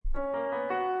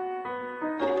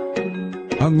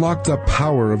Unlock the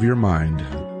power of your mind.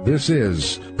 This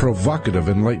is Provocative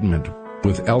Enlightenment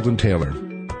with Eldon Taylor.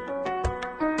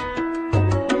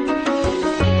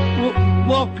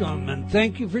 Welcome, and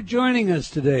thank you for joining us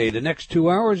today. The next 2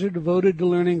 hours are devoted to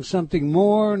learning something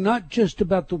more, not just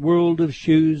about the world of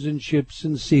shoes and ships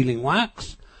and sealing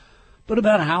wax, but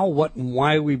about how, what, and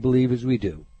why we believe as we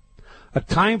do. A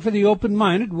time for the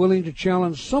open-minded, willing to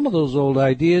challenge some of those old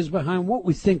ideas behind what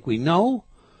we think we know,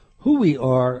 who we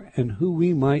are, and who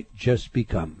we might just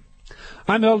become.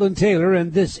 I'm Eldon Taylor,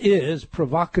 and this is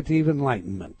Provocative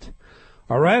Enlightenment.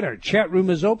 All right, our chat room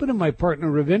is open, and my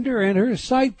partner Ravinder and her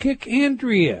sidekick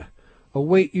Andrea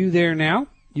await you there now.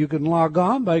 You can log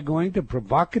on by going to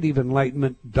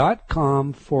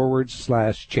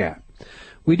provocativeenlightenment.com/chat.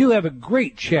 We do have a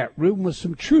great chat room with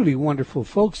some truly wonderful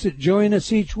folks that join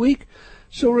us each week.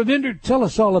 So, Ravinder, tell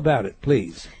us all about it,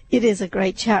 please. It is a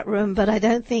great chat room, but I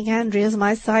don't think Andrea's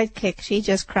my sidekick. She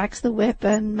just cracks the whip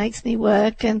and makes me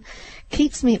work and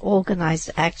keeps me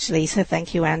organized, actually. So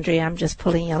thank you, Andrea. I'm just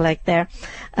pulling your leg there.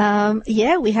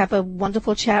 We have a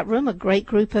wonderful chat room, a great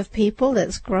group of people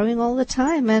that's growing all the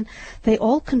time, and they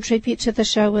all contribute to the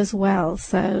show as well.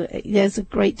 So there's a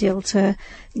great deal to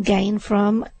gain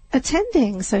from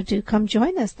attending, so do come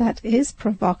join us. That is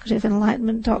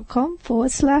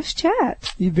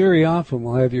provocativeenlightenment.com/chat. You very often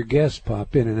will have your guests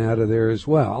pop in and out of there as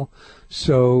well.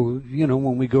 So,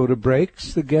 when we go to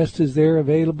breaks, the guest is there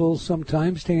available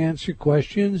sometimes to answer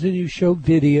questions, and you show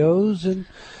videos.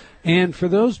 And for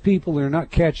those people that are not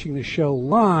catching the show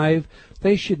live,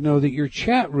 they should know that your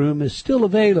chat room is still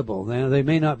available. Now, they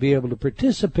may not be able to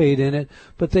participate in it,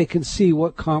 but they can see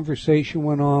what conversation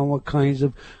went on, what kinds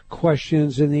of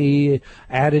questions, and the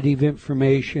additive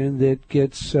information that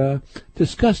gets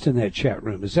discussed in that chat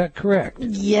room. Is that correct?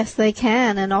 Yes, they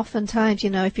can. And oftentimes,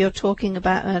 if you're talking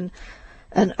about an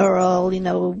URL,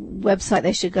 a website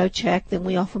they should go check, then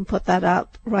we often put that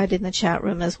up right in the chat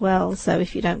room as well. So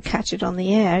if you don't catch it on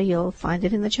the air, you'll find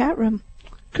it in the chat room.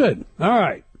 Good. All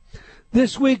right.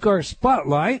 This week our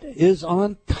spotlight is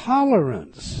on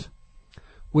tolerance.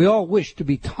 We all wish to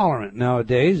be tolerant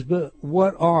nowadays, but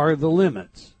what are the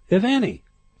limits, if any?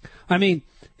 I mean,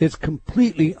 it's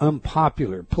completely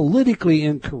unpopular, politically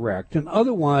incorrect, and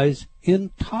otherwise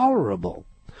intolerable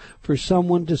for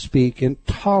someone to speak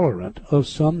intolerant of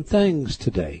some things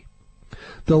today.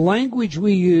 The language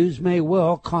we use may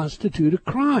well constitute a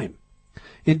crime.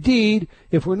 Indeed,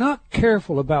 if we're not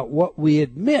careful about what we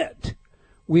admit,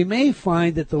 we may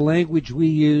find that the language we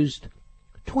used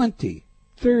 20,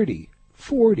 30,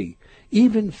 40,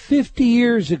 even 50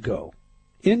 years ago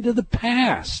into the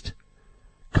past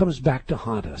comes back to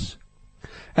haunt us,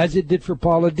 as it did for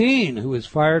Paula Deen, who was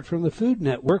fired from the Food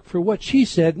Network for what she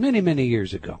said many, many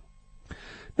years ago.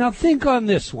 Now think on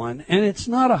this one, and it's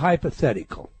not a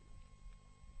hypothetical.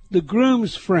 The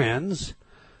groom's friends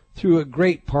threw a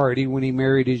great party when he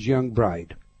married his young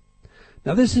bride.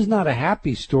 Now, this is not a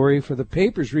happy story, for the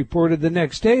papers reported the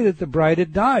next day that the bride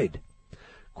had died.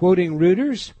 Quoting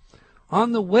Reuters,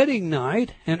 on the wedding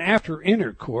night and after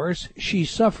intercourse, she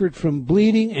suffered from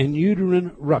bleeding and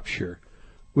uterine rupture,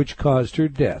 which caused her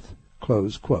death.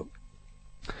 Close quote.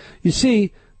 You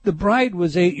see, the bride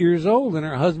was 8 years old and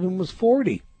her husband was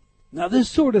 40. Now,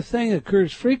 this sort of thing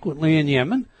occurs frequently in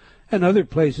Yemen and other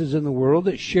places in the world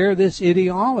that share this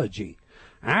ideology.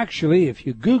 Actually, if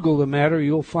you Google the matter,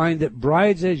 you'll find that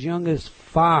brides as young as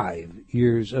 5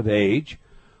 years of age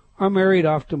are married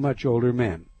off to much older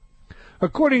men.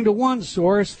 According to one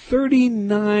source,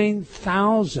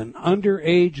 39,000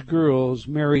 underage girls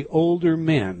marry older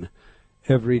men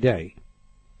every day.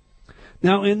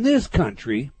 Now, in this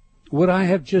country, what I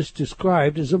have just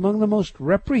described is among the most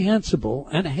reprehensible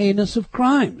and heinous of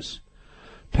crimes.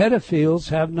 Pedophiles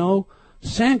have no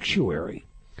sanctuary.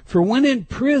 For when in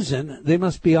prison, they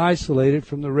must be isolated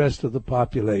from the rest of the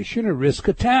population or risk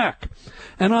attack.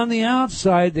 And on the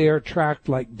outside, they are tracked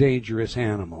like dangerous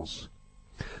animals.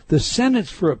 The sentence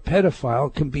for a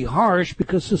pedophile can be harsh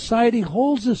because society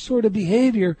holds this sort of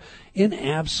behavior in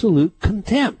absolute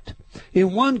contempt.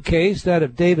 In one case, that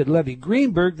of David Levy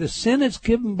Greenberg, the sentence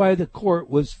given by the court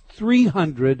was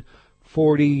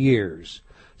 340 years.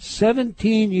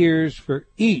 17 years for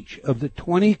each of the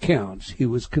 20 counts he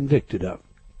was convicted of.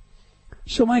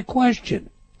 So my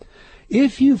question,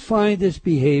 if you find this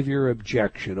behavior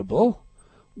objectionable,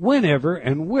 whenever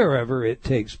and wherever it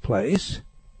takes place,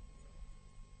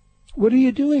 what are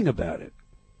you doing about it?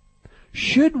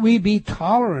 Should we be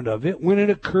tolerant of it when it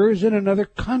occurs in another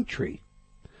country?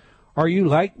 Are you,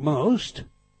 like most,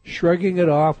 shrugging it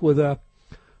off with a,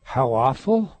 how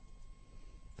awful?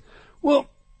 Well,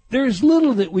 there's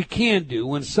little that we can do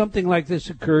when something like this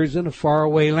occurs in a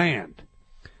faraway land.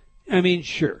 I mean,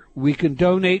 sure, we can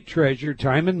donate treasure,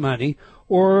 time, and money,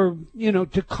 or,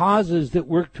 to causes that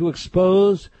work to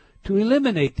expose, to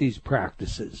eliminate these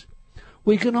practices.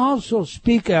 We can also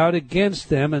speak out against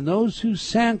them and those who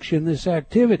sanction this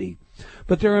activity.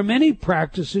 But there are many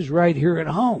practices right here at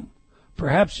home,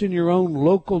 perhaps in your own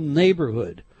local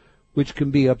neighborhood, which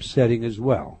can be upsetting as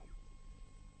well.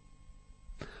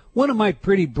 One of my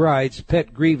pretty bride's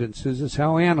pet grievances is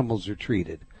how animals are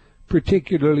treated,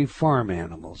 particularly farm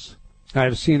animals.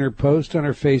 I've seen her post on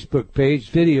her Facebook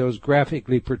page videos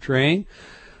graphically portraying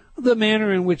the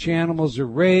manner in which animals are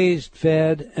raised,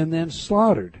 fed, and then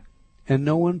slaughtered, and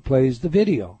no one plays the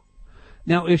video.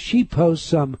 Now, if she posts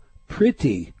some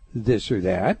pretty this or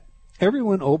that,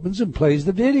 everyone opens and plays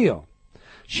the video.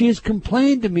 She has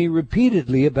complained to me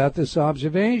repeatedly about this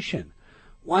observation.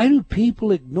 Why do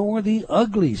people ignore the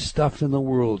ugly stuff in the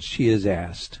world, she has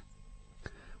asked.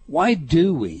 Why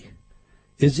do we?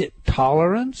 Is it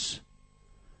tolerance?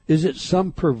 Is it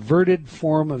some perverted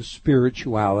form of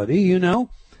spirituality?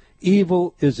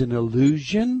 Evil is an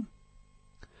illusion.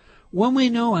 When we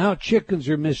know how chickens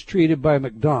are mistreated by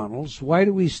McDonald's, why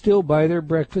do we still buy their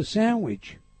breakfast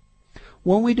sandwich?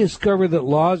 When we discover that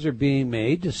laws are being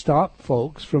made to stop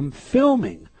folks from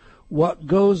filming what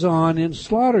goes on in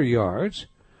slaughter yards,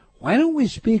 why don't we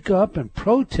speak up and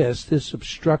protest this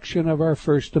obstruction of our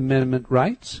First Amendment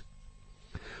rights?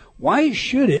 Why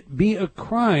should it be a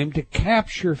crime to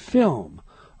capture film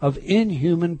of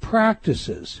inhuman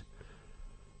practices?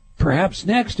 Perhaps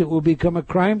next it will become a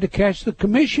crime to catch the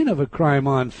commission of a crime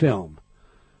on film.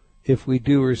 If we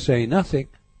do or say nothing,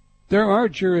 there are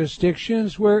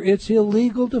jurisdictions where it's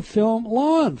illegal to film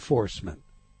law enforcement.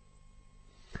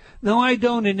 Now, I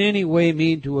don't in any way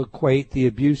mean to equate the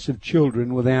abuse of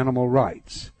children with animal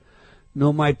rights.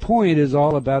 No, my point is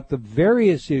all about the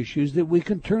various issues that we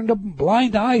can turn a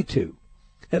blind eye to,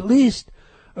 at least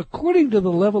according to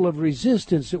the level of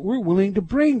resistance that we're willing to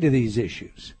bring to these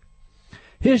issues.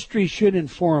 History should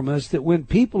inform us that when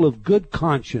people of good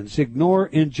conscience ignore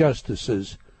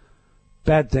injustices,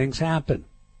 bad things happen.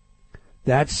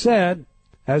 That said,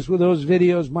 as with those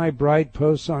videos my bride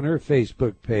posts on her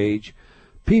Facebook page,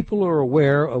 people are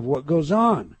aware of what goes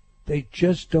on. They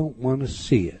just don't want to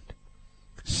see it.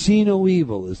 See no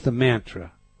evil is the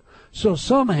mantra. So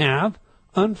some have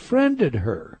unfriended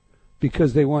her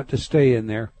because they want to stay in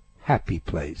their happy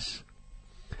place.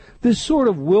 This sort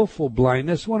of willful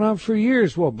blindness went on for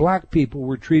years while black people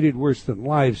were treated worse than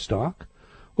livestock,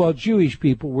 while Jewish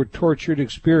people were tortured,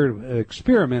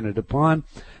 experimented upon,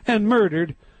 and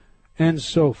murdered, and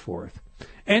so forth.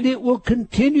 And it will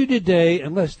continue today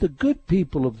unless the good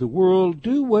people of the world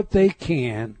do what they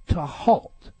can to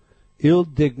halt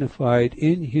ill-dignified,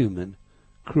 inhuman,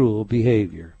 cruel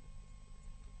behavior.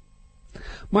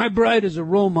 My bride is a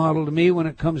role model to me when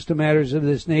it comes to matters of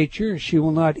this nature. She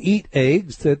will not eat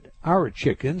eggs that our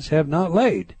chickens have not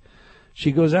laid.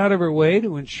 She goes out of her way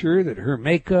to ensure that her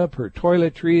makeup, her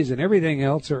toiletries, and everything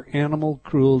else are animal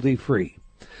cruelty-free.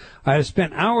 I have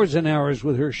spent hours and hours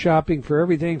with her shopping for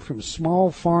everything from small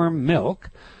farm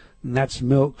milk, and that's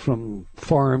milk from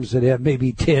farms that have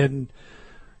maybe 10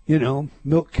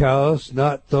 milk cows,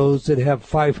 not those that have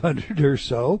 500 or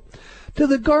so, to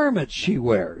the garments she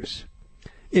wears.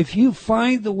 If you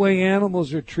find the way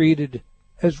animals are treated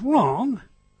as wrong,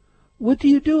 what do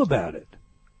you do about it?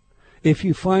 If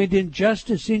you find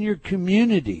injustice in your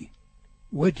community,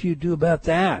 what do you do about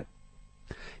that?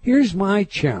 Here's my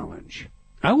challenge.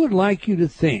 I would like you to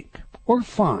think or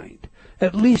find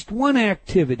at least one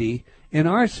activity in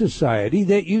our society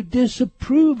that you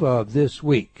disapprove of this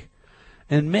week,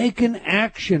 and make an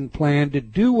action plan to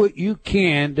do what you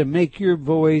can to make your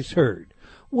voice heard,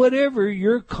 whatever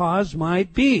your cause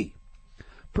might be.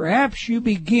 Perhaps you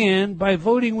begin by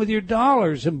voting with your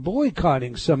dollars and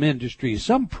boycotting some industry,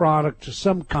 some product,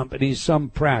 some company, some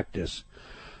practice.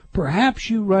 Perhaps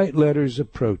you write letters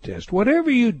of protest. Whatever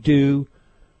you do,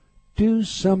 do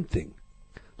something.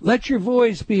 Let your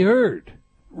voice be heard.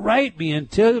 Write me and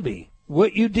tell me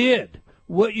what you did,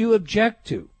 what you object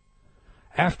to.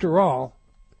 After all,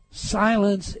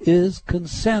 silence is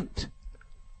consent,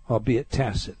 albeit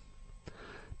tacit.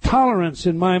 Tolerance,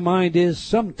 in my mind, is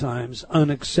sometimes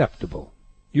unacceptable.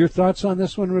 Your thoughts on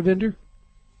this one, Ravinder?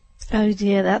 Oh,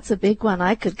 dear, that's a big one.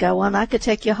 I could go on. I could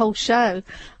take your whole show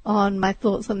on my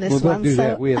thoughts on this one. Well, don't do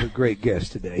that. We have a great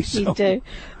guest today. So. You do.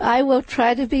 I will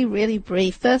try to be really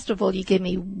brief. First of all, you give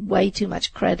me way too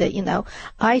much credit.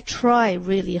 I try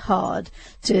really hard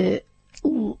to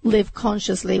live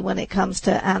consciously when it comes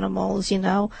to animals.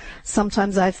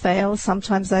 Sometimes I fail,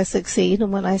 sometimes I succeed,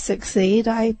 and when I succeed,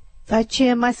 I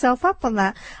cheer myself up on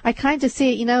that. I kind of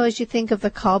see it, as you think of the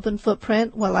carbon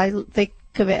footprint. Well, they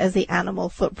of it as the animal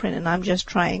footprint, and I'm just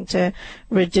trying to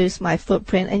reduce my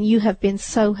footprint. And you have been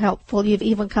so helpful. You've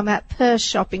even come out purse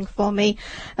shopping for me,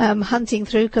 hunting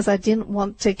through, because I didn't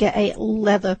want to get a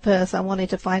leather purse. I wanted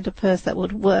to find a purse that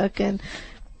would work, and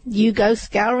you go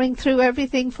scouring through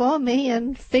everything for me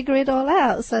and figure it all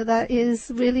out. So that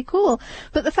is really cool.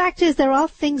 But the fact is, there are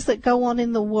things that go on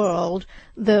in the world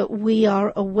that we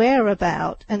are aware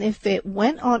about. And if it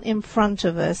went on in front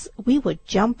of us, we would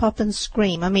jump up and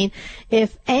scream. I mean,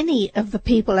 if any of the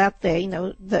people out there,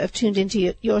 that have tuned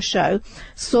into your show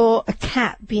saw a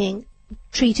cat being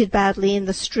treated badly in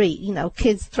the street,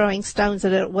 kids throwing stones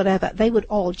at it, whatever, they would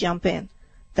all jump in.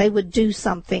 They would do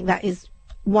something. That is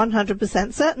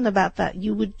 100% certain about that.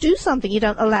 You would do something. You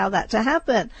don't allow that to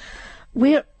happen.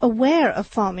 We're aware of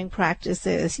farming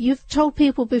practices. You've told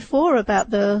people before about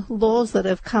the laws that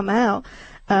have come out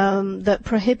that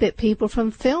prohibit people from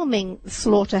filming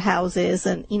slaughterhouses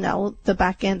and, the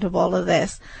back end of all of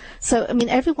this. So,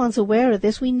 everyone's aware of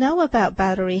this. We know about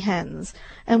battery hens,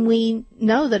 and we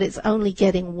know that it's only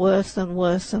getting worse and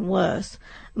worse and worse.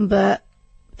 But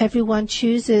everyone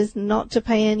chooses not to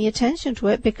pay any attention to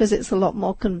it because it's a lot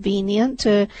more convenient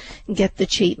to get the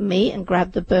cheap meat and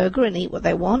grab the burger and eat what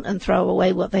they want and throw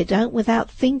away what they don't without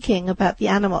thinking about the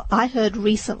animal. I heard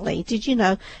recently, did you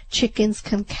know chickens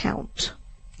can count?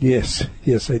 Yes,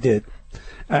 I did.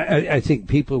 I think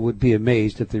people would be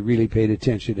amazed if they really paid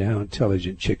attention to how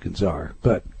intelligent chickens are.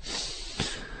 But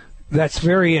that's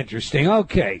very interesting.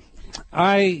 Okay.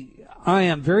 I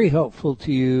am very helpful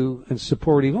to you and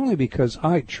supportive only because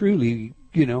I truly,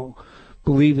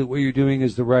 believe that what you're doing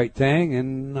is the right thing,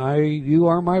 and you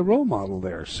are my role model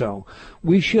there. So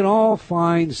we should all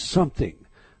find something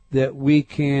that we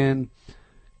can,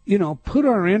 put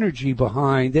our energy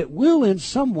behind that will in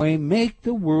some way make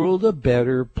the world a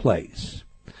better place.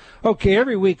 Okay,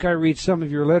 every week I read some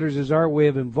of your letters as our way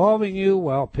of involving you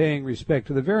while paying respect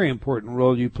to the very important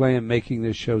role you play in making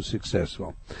this show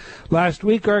successful. Last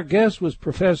week our guest was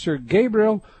Professor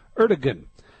Gabrielle Erdogan,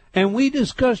 and we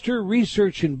discussed her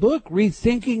research and book,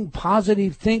 Rethinking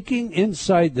Positive Thinking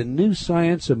Inside the New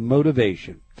Science of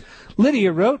Motivation.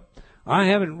 Lydia wrote, I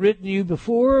haven't written you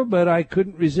before, but I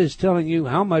couldn't resist telling you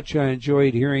how much I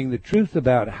enjoyed hearing the truth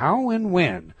about how and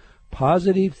when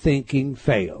positive thinking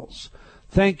fails.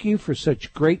 Thank you for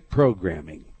such great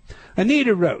programming.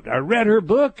 Anita wrote, I read her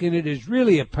book, and it is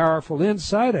really a powerful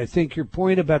insight. I think your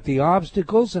point about the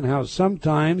obstacles and how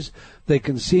sometimes they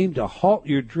can seem to halt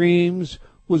your dreams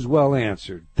was well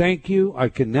answered. Thank you. I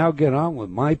can now get on with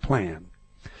my plan.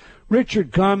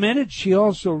 Richard commented she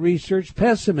also researched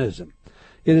pessimism.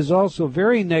 It is also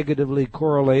very negatively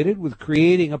correlated with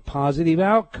creating a positive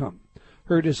outcome.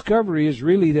 Her discovery is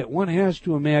really that one has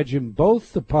to imagine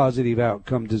both the positive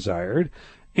outcome desired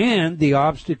and the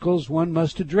obstacles one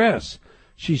must address.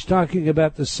 She's talking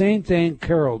about the same thing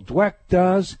Carol Dweck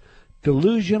does.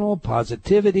 Delusional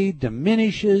positivity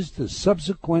diminishes the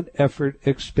subsequent effort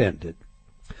expended.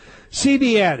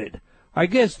 CB added, I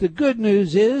guess the good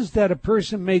news is that a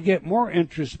person may get more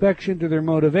introspection to their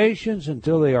motivations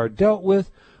until they are dealt with.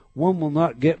 One will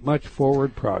not get much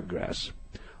forward progress.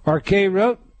 RK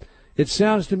wrote, it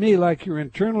sounds to me like your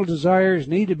internal desires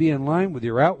need to be in line with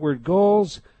your outward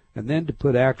goals and then to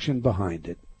put action behind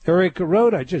it. Erica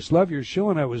wrote, I just love your show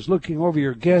and I was looking over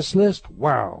your guest list.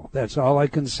 Wow, that's all I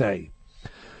can say.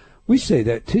 We say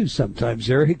that too sometimes,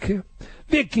 Erica.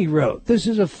 Vicky wrote, this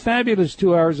is a fabulous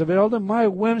 2 hours of Eldon. My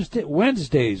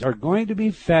Wednesdays are going to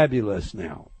be fabulous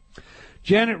now.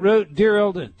 Janet wrote, Dear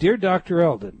Eldon, Dear Dr.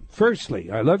 Eldon, firstly,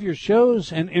 I love your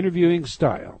shows and interviewing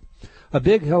style. A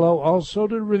big hello also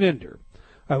to Ravinder.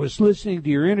 I was listening to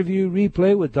your interview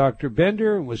replay with Dr.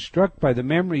 Bender and was struck by the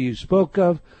memory you spoke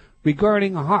of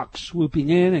regarding hawks swooping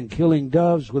in and killing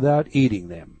doves without eating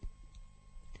them.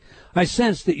 I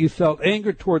sense that you felt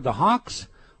anger toward the hawks.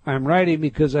 I am writing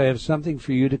because I have something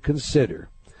for you to consider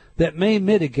that may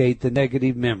mitigate the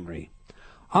negative memory.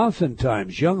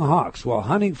 Oftentimes, young hawks, while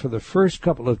hunting for the first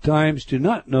couple of times, do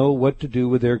not know what to do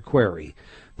with their quarry.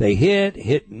 They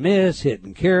hit and miss, hit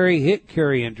and carry, hit,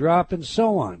 carry, and drop, and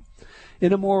so on.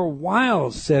 In a more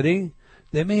wild setting,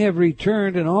 they may have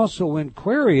returned, and also when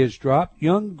quarry is dropped,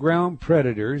 young ground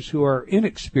predators who are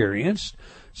inexperienced,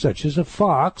 such as a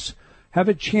fox, have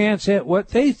a chance at what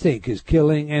they think is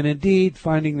killing and indeed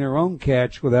finding their own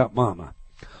catch without mama.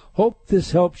 Hope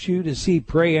this helps you to see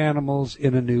prey animals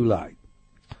in a new light.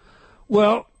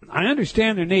 Well, I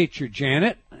understand their nature,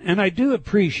 Janet, and I do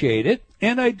appreciate it,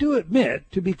 and I do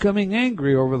admit to becoming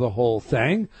angry over the whole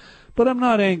thing, but I'm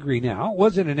not angry now. It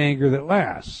wasn't an anger that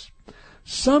lasts.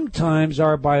 Sometimes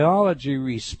our biology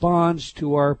responds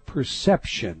to our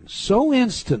perception so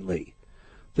instantly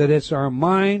that it's our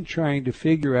mind trying to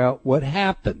figure out what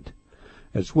happened.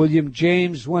 As William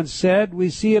James once said, we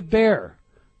see a bear,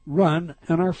 run,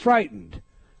 and are frightened,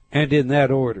 and in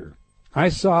that order. I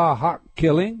saw a hawk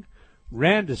killing,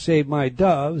 ran to save my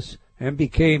doves, and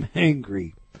became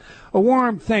angry. A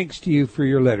warm thanks to you for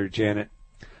your letter, Janet.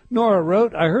 Nora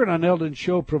wrote, I heard on Eldon's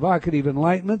show Provocative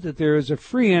Enlightenment that there is a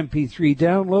free MP3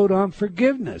 download on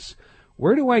forgiveness.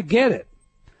 Where do I get it?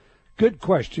 Good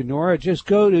question, Nora. Just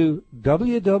go to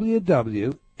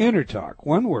www.innertalk,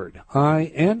 one word,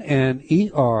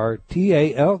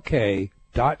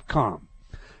 INNERTALK.com,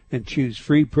 and choose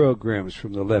free programs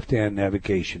from the left-hand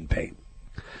navigation pane.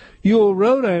 Yule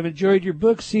wrote, I have enjoyed your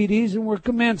books, CDs, and work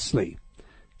immensely.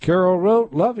 Carol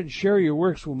wrote, love and share your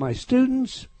works with my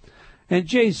students. And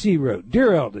J.C. wrote,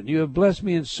 Dear Eldon, you have blessed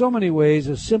me in so many ways.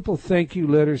 A simple thank you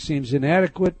letter seems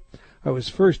inadequate. I was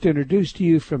first introduced to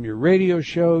you from your radio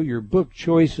show. Your book,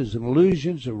 Choices and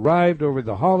Illusions, arrived over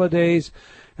the holidays,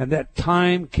 and that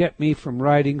time kept me from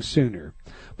writing sooner.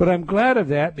 But I'm glad of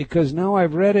that because now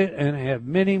I've read it and I have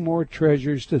many more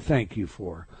treasures to thank you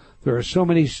for. There are so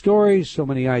many stories, so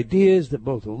many ideas that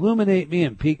both illuminate me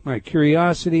and pique my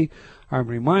curiosity. I'm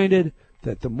reminded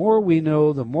that the more we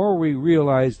know, the more we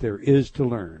realize there is to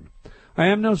learn. I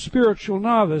am no spiritual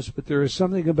novice, but there is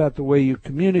something about the way you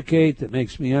communicate that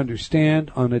makes me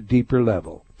understand on a deeper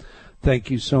level.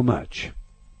 Thank you so much.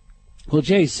 Well,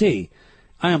 J.C.,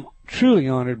 I am truly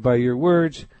honored by your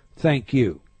words. Thank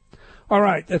you. All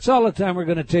right, that's all the time we're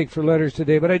going to take for letters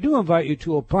today, but I do invite you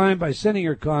to opine by sending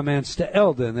your comments to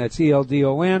Eldon, that's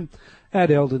E-L-D-O-N, at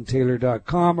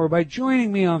eldontaylor.com, or by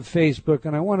joining me on Facebook,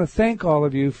 and I want to thank all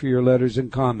of you for your letters and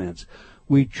comments.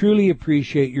 We truly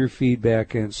appreciate your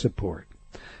feedback and support.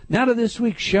 Now to this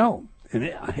week's show,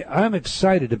 and I'm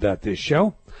excited about this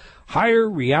show. Higher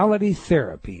Reality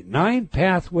Therapy, 9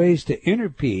 Pathways to Inner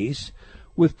Peace,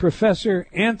 with Professor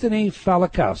Anthony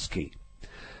Falakowski.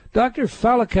 Dr.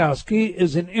 Falakowski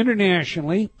is an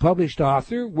internationally published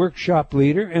author, workshop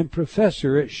leader, and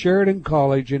professor at Sheridan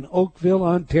College in Oakville,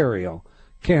 Ontario,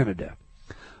 Canada.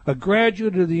 A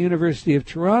graduate of the University of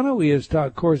Toronto, he has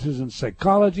taught courses in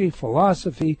psychology,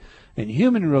 philosophy, and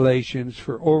human relations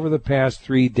for over the past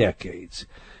 3 decades.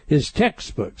 His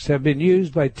textbooks have been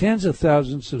used by tens of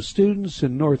thousands of students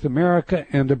in North America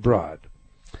and abroad.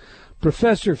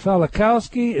 Professor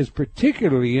Falakowski is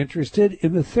particularly interested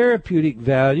in the therapeutic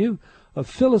value of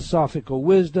philosophical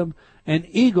wisdom and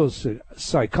ego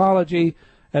psychology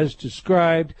as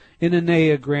described in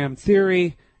Enneagram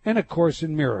Theory and A Course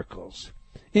in Miracles.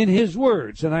 In his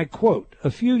words, and I quote,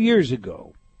 a few years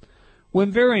ago,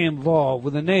 when very involved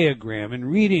with Enneagram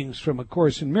and readings from A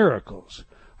Course in Miracles,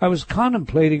 I was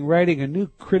contemplating writing a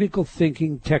new critical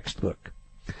thinking textbook.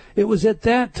 It was at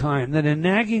that time that a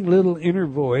nagging little inner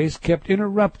voice kept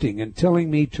interrupting and telling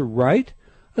me to write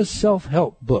a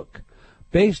self-help book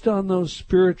based on those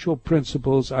spiritual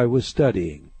principles I was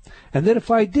studying, and that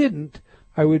if I didn't,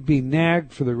 I would be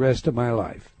nagged for the rest of my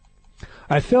life.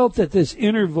 I felt that this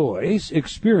inner voice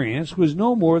experience was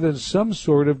no more than some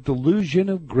sort of delusion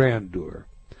of grandeur,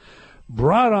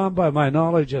 brought on by my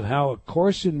knowledge of how A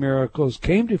Course in Miracles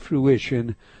came to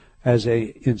fruition as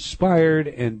a inspired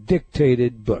and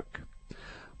dictated book.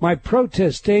 My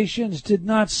protestations did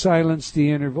not silence the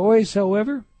inner voice,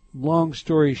 however. Long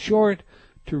story short,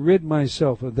 to rid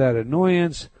myself of that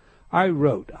annoyance, I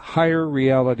wrote Higher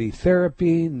Reality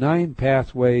Therapy, 9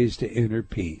 Pathways to Inner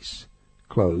Peace.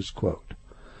 Close quote.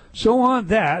 So on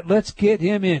that, let's get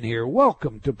him in here.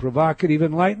 Welcome to Provocative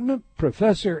Enlightenment,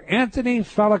 Professor Anthony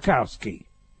Falakowski.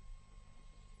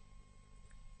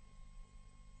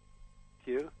 Thank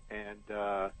you.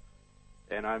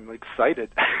 And I'm excited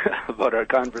about our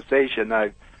conversation.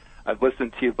 I've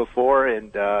listened to you before,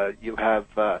 and you have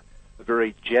a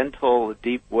very gentle,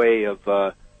 deep way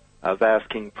of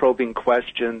asking probing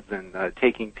questions and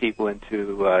taking people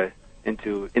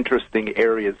into interesting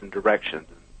areas and directions.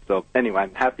 So anyway,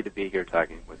 I'm happy to be here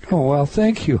talking with you. Oh, well,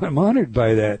 thank you. I'm honored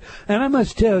by that. And I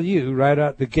must tell you, right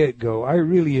out the get-go, I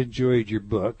really enjoyed your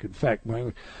book. In fact,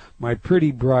 my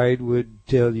pretty bride would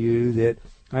tell you that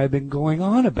I've been going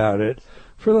on about it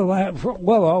for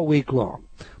all week long.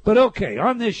 But okay,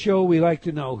 on this show we like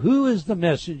to know who is the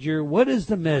messenger, what is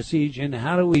the message, and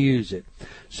how do we use it.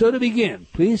 So to begin,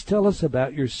 please tell us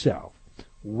about yourself.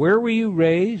 Where were you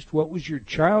raised? What was your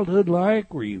childhood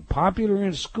like? Were you popular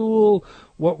in school?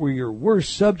 What were your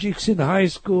worst subjects in high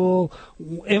school?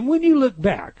 And when you look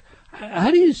back,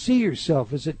 how do you see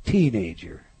yourself as a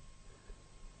teenager?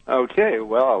 Okay,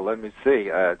 well, let me see.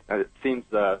 It seems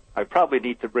I probably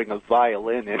need to bring a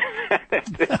violin in at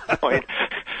this point,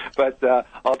 but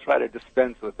I'll try to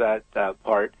dispense with that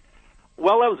part.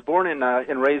 Well, I was born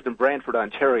and raised in Brantford,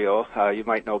 Ontario. You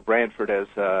might know Brantford as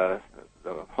the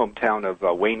hometown of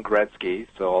Wayne Gretzky,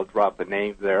 so I'll drop a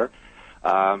name there.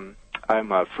 I'm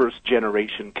a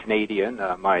first-generation Canadian.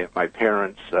 My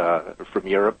parents are from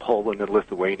Europe, Poland and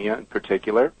Lithuania in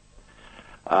particular.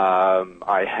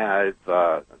 I have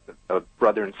a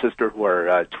brother and sister who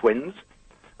are twins.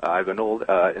 I have an old,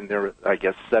 and they're, I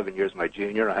guess, 7 years my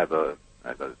junior. I have a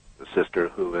sister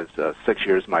who is 6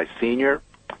 years my senior.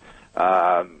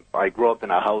 I grew up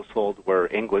in a household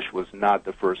where English was not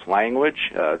the first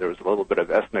language. There was a little bit of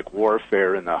ethnic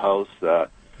warfare in the house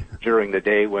during the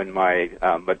day when my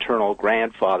maternal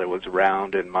grandfather was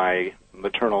around and my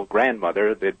maternal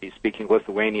grandmother. They'd be speaking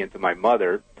Lithuanian to my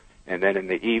mother, and then in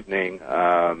the evening,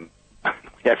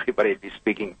 everybody would be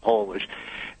speaking Polish,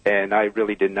 and I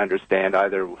really didn't understand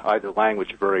either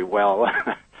language very well.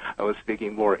 I was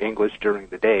speaking more English during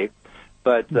the day.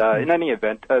 But in any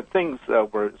event, things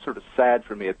were sort of sad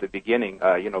for me at the beginning.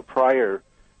 Prior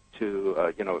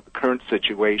to the current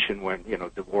situation when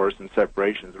divorce and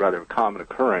separation is rather a common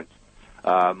occurrence.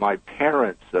 My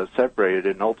parents separated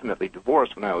and ultimately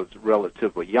divorced when I was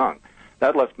relatively young.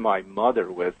 That left my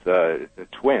mother with the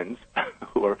twins,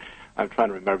 who are, I'm trying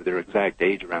to remember their exact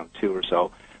age, around 2 or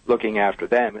so, looking after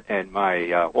them, and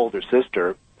my older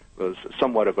sister was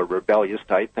somewhat of a rebellious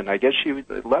type, and I guess she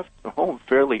left home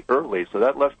fairly early, so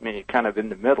that left me kind of in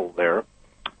the middle there.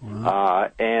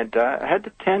 Wow. And I had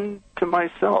to tend to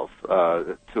myself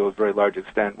to a very large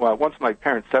extent. Well, once my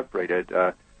parents separated,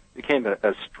 became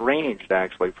estranged,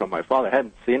 actually, from my father. I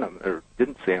hadn't seen him, or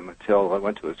didn't see him until I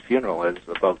went to his funeral. It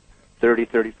was about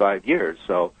 35 years,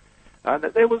 so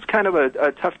it was kind of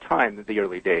a tough time in the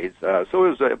early days. So it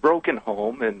was a broken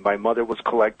home, and my mother was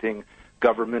collecting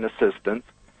government assistance.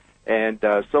 And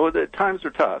so the times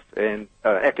are tough, and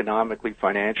economically,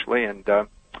 financially, and I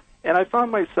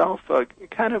found myself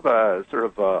kind of a sort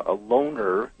of a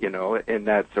loner, in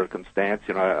that circumstance.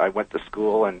 I went to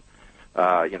school and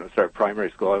started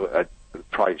primary school. I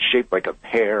probably shaped like a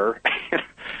pear,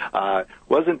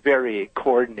 wasn't very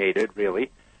coordinated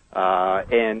really,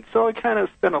 and so I kind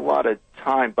of spent a lot of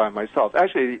time by myself.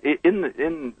 Actually,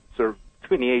 in sort of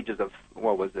between the ages of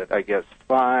I guess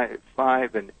 5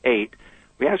 and 8.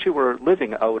 We actually were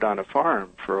living out on a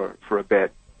farm for a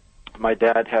bit. My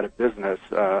dad had a business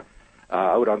out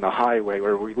on the highway,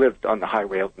 where we lived on the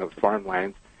highway out in the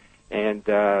farmlands, and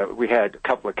we had a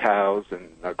couple of cows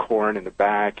and corn in the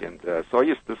back, and so I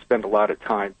used to spend a lot of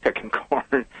time picking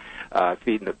corn,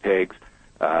 feeding the pigs.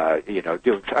 I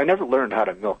never learned how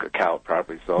to milk a cow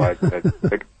properly, so I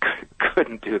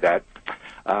couldn't do that.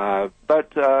 But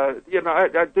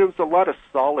there was a lot of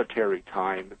solitary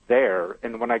time there,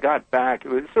 and when I got back,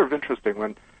 it was sort of interesting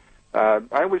when I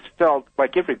always felt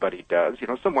like everybody does,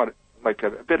 somewhat like a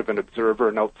bit of an observer,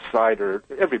 an outsider.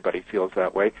 Everybody feels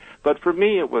that way. But for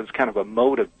me, it was kind of a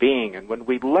mode of being, and when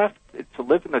we left to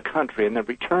live in the country and then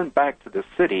returned back to the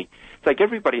city, it's like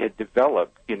everybody had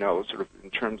developed, sort of in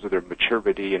terms of their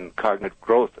maturity and cognitive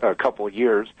growth a couple of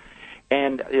years.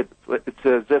 And it's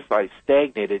as if I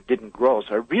stagnated, didn't grow.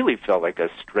 So I really felt like a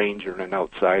stranger and an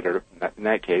outsider in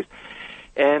that case.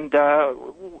 And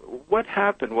what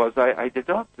happened was I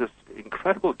developed this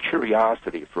incredible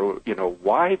curiosity for,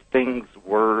 why things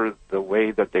were the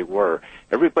way that they were.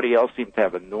 Everybody else seemed to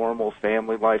have a normal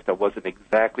family life. That wasn't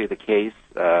exactly the case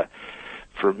for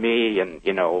me. And,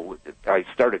 I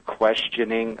started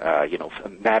questioning,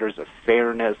 matters of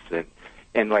fairness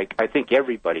and like, I think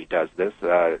everybody does this.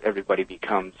 Everybody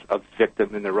becomes a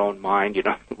victim in their own mind.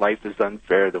 Life is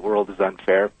unfair. The world is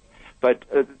unfair. But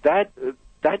that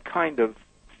kind of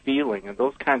feeling and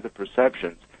those kinds of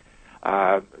perceptions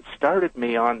started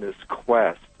me on this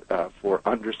quest for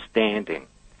understanding.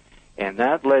 And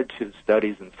that led to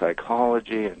studies in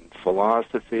psychology and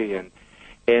philosophy. And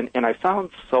I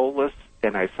found solace,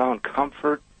 and I found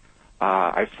comfort.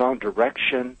 I found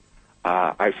direction.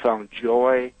 I found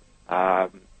joy. I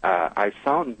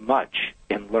found much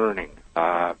in learning,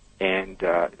 I've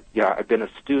been a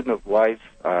student of life,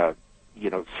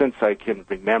 since I can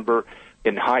remember.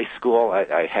 In high school,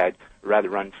 I had a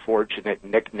rather unfortunate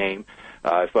nickname.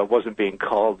 If I wasn't being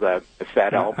called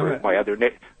Fat Albert, my other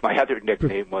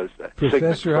nickname was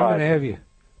Professor.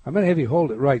 I'm going to have you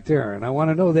hold it right there, and I want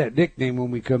to know that nickname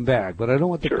when we come back, but I don't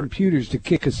want the computers to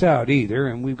kick us out either,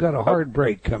 and we've got a hard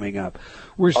break coming up.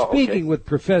 We're speaking with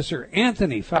Professor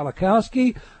Anthony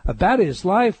Falakowski about his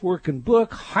life, work, and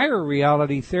book, Higher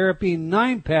Reality Therapy,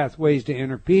 9 Pathways to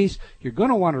Inner Peace. You're going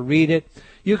to want to read it.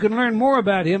 You can learn more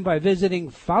about him by visiting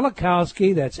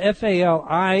Falakowski, that's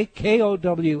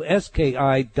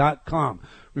FALIKOWSKI.com.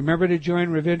 Remember to join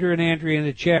Ravinder and Andrea in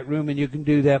the chat room, and you can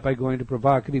do that by going to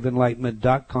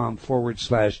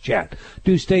provocativeenlightenment.com/chat.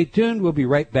 Do stay tuned. We'll be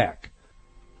right back.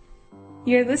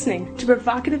 You're listening to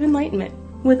Provocative Enlightenment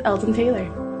with Eldon Taylor.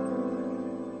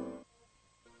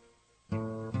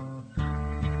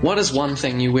 What is one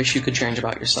thing you wish you could change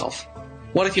about yourself?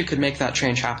 What if you could make that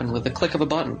change happen with the click of a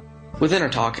button? With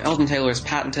InnerTalk, Eldon Taylor's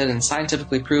patented and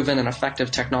scientifically proven and effective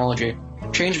technology,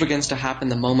 change begins to happen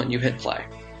the moment you hit play.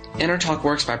 InnerTalk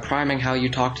works by priming how you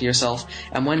talk to yourself,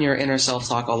 and when your inner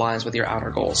self-talk aligns with your outer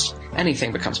goals,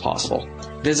 anything becomes possible.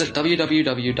 Visit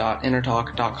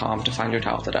www.innertalk.com to find your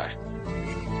tile today.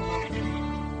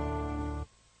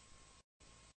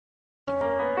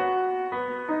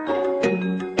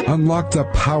 Unlock the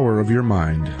power of your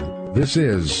mind. This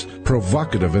is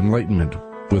Provocative Enlightenment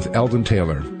with Eldon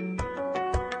Taylor.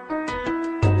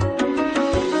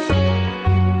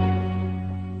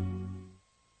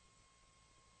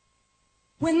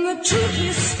 When the truth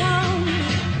is found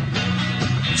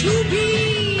to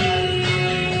be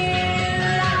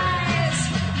lies,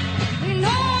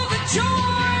 know the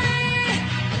joy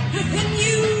within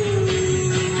you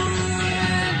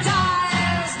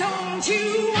dies. Don't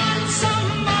you want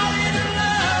somebody to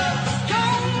love?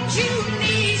 Don't you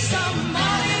need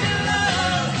somebody to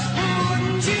love?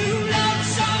 Wouldn't you love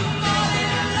somebody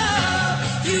to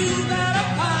love? You better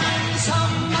find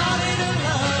somebody to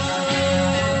love.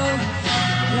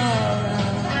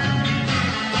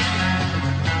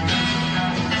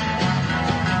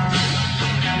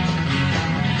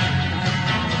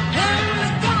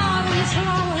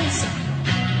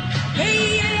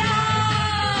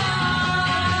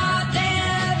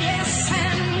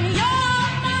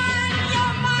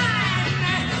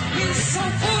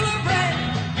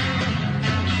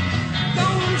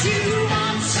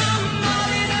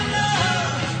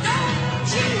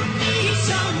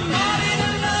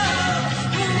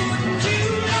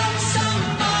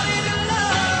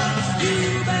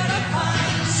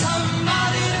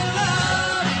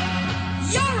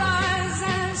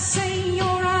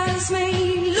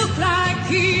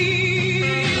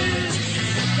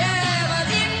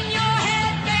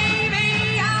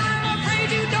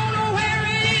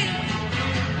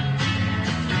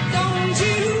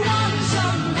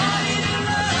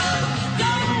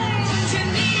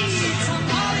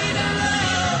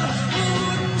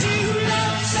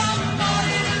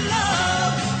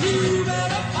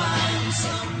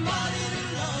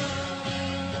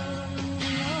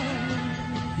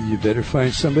 You better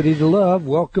find somebody to love.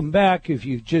 Welcome back. If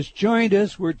you've just joined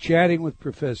us, we're chatting with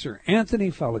Professor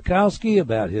Anthony Falakowski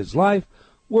about his life,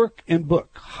 work, and book,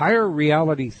 Higher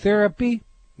Reality Therapy,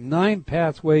 9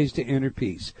 Pathways to Inner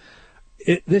Peace.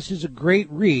 This is a great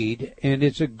read, and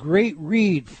it's a great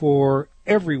read for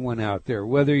everyone out there,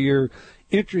 whether you're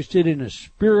interested in a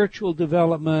spiritual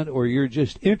development or you're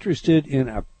just interested in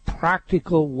a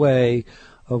practical way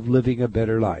of living a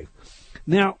better life.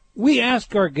 Now, we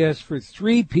ask our guests for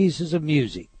 3 pieces of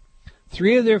music,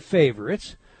 3 of their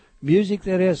favorites, music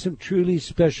that has some truly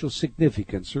special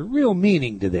significance or real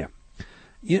meaning to them.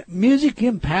 Music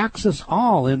impacts us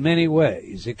all in many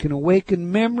ways. It can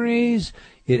awaken memories.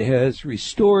 It has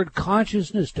restored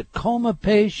consciousness to coma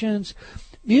patients.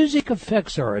 Music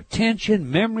affects our attention,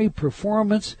 memory,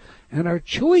 performance, and our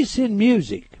choice in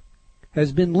music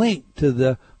has been linked to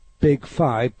the Big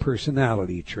 5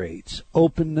 personality traits: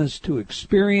 openness to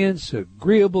experience,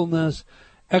 agreeableness,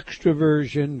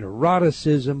 extroversion,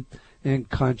 neuroticism, and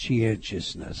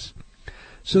conscientiousness.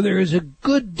 So there is a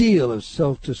good deal of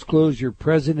self-disclosure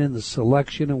present in the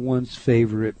selection of one's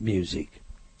favorite music.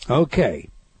 Okay,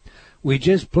 we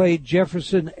just played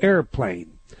Jefferson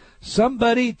Airplane,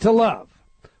 Somebody to Love.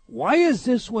 Why is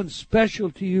this one special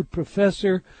to you,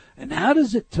 Professor, and how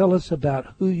does it tell us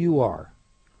about who you are?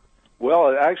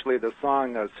 Well, actually, the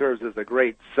song serves as a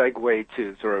great segue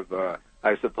to sort of,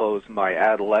 I suppose, my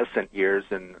adolescent years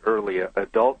and early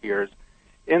adult years,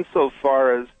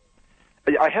 insofar as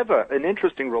I have an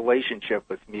interesting relationship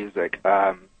with music.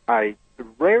 I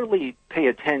rarely pay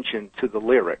attention to the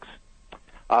lyrics.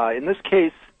 In this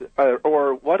case,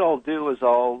 or what I'll do is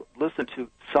I'll listen to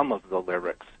some of the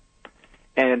lyrics.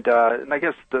 And I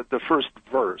guess the first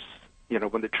verse, you know,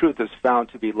 when the truth is found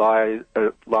to be lies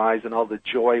and all the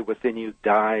joy within you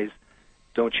dies,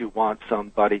 don't you want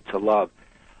somebody to love?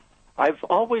 I've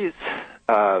always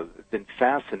been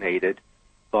fascinated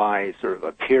by sort of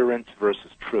appearance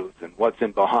versus truth and what's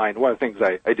in behind. One of the things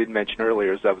I didn't mention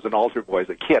earlier is I was an altar boy as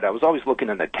a kid. I was always looking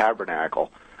in the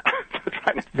tabernacle,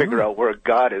 trying to figure out where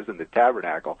God is in the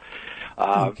tabernacle.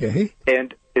 Okay.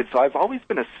 And so I've always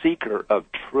been a seeker of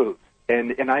truth.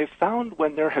 And I found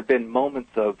when there have been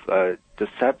moments of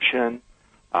deception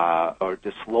or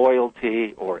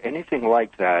disloyalty or anything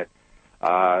like that,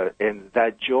 and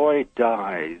that joy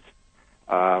dies,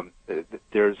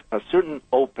 there's a certain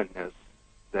openness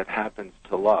that happens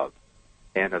to love,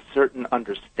 and a certain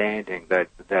understanding that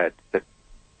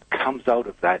comes out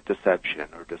of that deception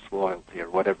or disloyalty or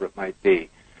whatever it might be.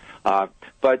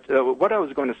 But what I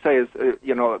was going to say is,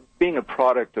 being a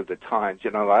product of the times,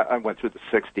 I went through the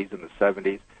 60s and the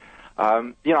 70s.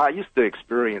 I used to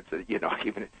experience it,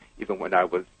 even when I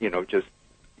was, just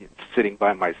sitting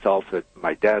by myself at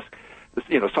my desk,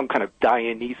 some kind of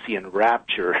Dionysian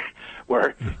rapture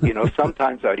where,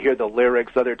 sometimes I'd hear the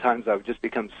lyrics, other times I would just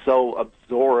become so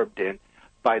absorbed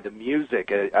by the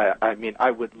music.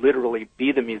 I would literally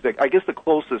be the music. I guess the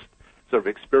closest sort of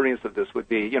experience of this would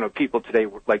be, people today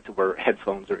like to wear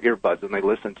headphones or earbuds when they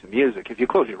listen to music. If you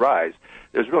close your eyes,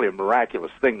 there's really a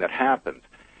miraculous thing that happens.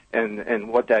 And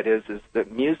what that is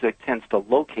that music tends to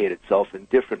locate itself in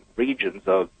different regions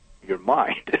of your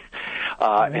mind.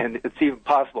 And it's even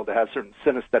possible to have certain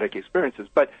synesthetic experiences.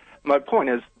 But my point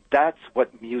is, that's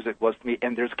what music was to me.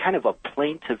 And there's kind of a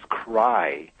plaintive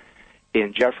cry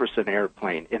in Jefferson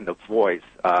Airplane, in the voice.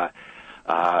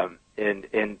 And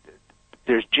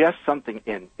there's just something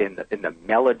in the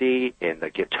melody, in the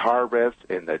guitar riffs,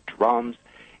 in the drums.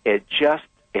 It just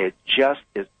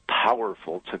is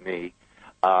powerful to me.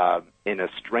 In a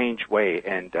strange way,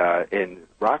 and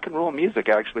rock and roll music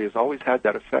actually has always had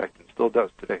that effect and still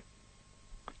does today.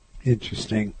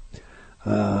 Interesting.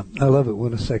 I love it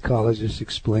when a psychologist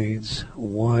explains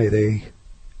why they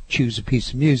choose a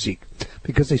piece of music,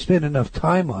 because they spend enough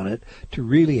time on it to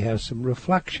really have some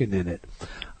reflection in it.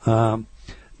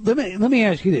 Let me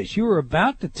ask you this. You were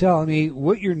about to tell me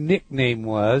what your nickname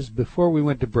was before we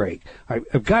went to break.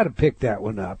 I've got to pick that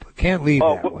one up. I can't leave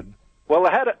that one. Well,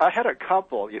 I had a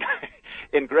couple.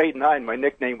 In grade 9, my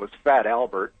nickname was Fat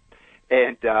Albert,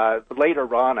 and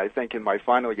later on, I think in my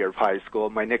final year of high school,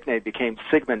 my nickname became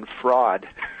Sigmund Fraud.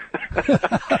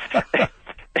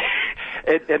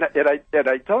 and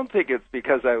I don't think it's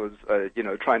because I was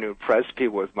trying to impress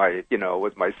people with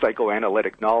my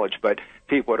psychoanalytic knowledge, but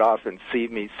people would often see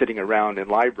me sitting around in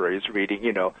libraries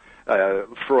reading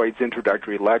Freud's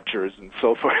introductory lectures and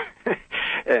so forth,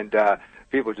 and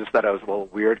people just thought I was a little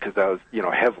weird because I was,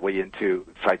 heavily into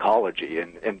psychology,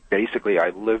 and basically I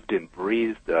lived and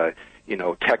breathed,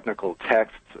 technical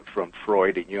texts from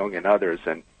Freud and Jung and others,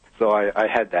 and so I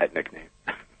had that nickname.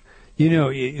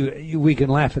 We can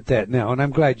laugh at that now, and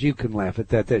I'm glad you can laugh at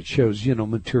that. That shows,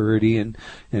 maturity and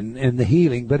the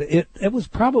healing, but it was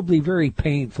probably very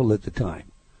painful at the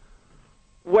time.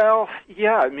 Well,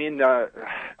 yeah,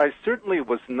 I certainly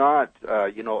was not,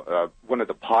 one of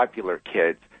the popular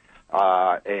kids.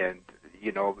 And,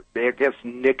 I guess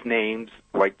nicknames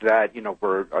like that,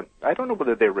 were, I don't know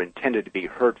whether they were intended to be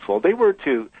hurtful. They were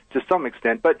to some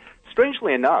extent, but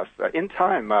strangely enough, in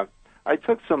time, I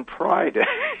took some pride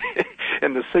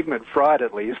in the Sigmund Freud,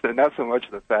 at least, and not so much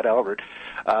the Fat Albert.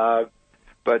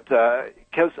 But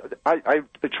because I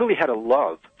truly had a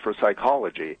love for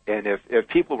psychology, and if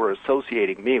people were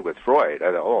associating me with Freud,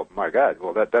 I thought, oh, my God,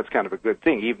 well, that's kind of a good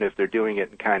thing, even if they're doing it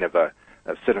in kind of a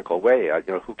cynical way.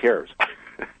 Who cares?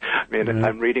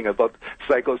 I'm reading about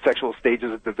psychosexual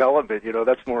stages of development.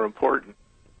 That's more important.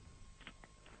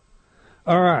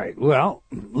 All right. Well,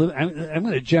 I'm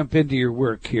going to jump into your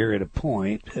work here at a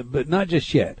point, but not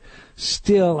just yet.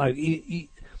 Still,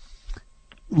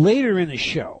 later in the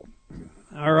show,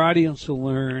 our audience will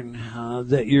learn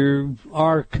that you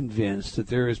are convinced that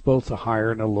there is both a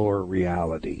higher and a lower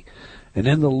reality. And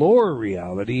in the lower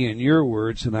reality, in your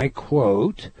words, and I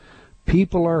quote,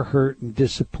 people are hurt and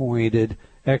disappointed,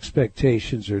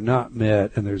 expectations are not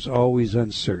met, and there's always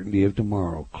uncertainty of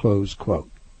tomorrow, close quote.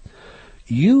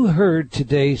 You heard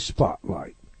today's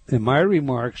spotlight and my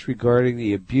remarks regarding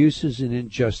the abuses and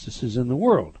injustices in the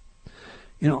world.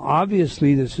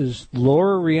 Obviously this is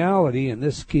lower reality and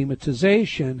this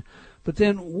schematization, but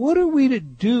then what are we to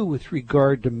do with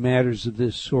regard to matters of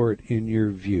this sort in your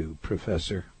view,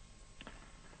 Professor?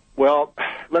 Well,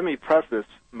 let me preface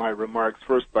my remarks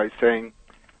first by saying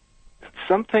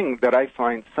something that I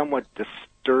find somewhat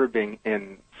disturbing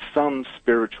in some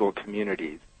spiritual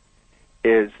communities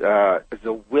is a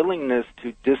willingness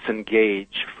to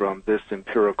disengage from this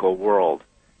empirical world.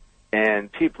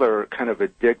 And people are kind of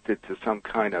addicted to some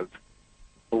kind of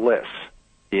bliss,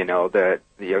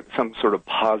 some sort of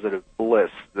positive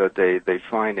bliss that they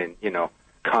find in,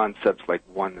 concepts like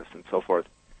oneness and so forth.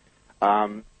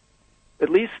 At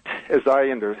least as I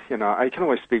can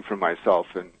only speak for myself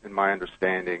and my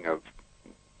understanding of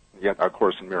A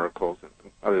Course in Miracles and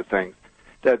other things,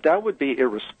 that would be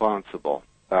irresponsible,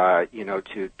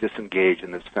 to disengage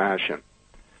in this fashion.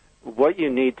 what you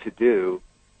need to do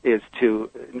is to,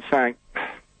 in fact,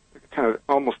 kind of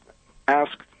almost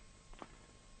ask,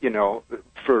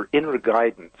 for inner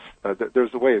guidance.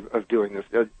 There's a way of doing this.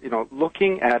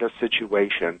 Looking at a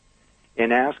situation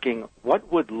and asking,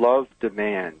 what would love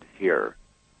demand here?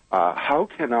 How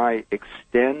can I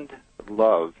extend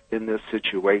love in this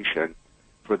situation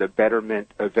for the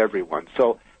betterment of everyone?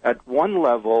 So at one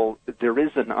level, there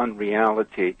is an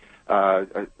unreality.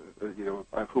 Who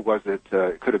was it?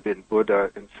 It could have been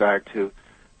Buddha, in fact, who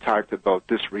talked about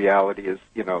this reality as,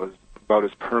 as about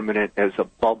as permanent as a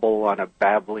bubble on a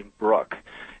babbling brook.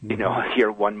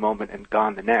 Here one moment and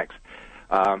gone the next.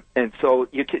 And so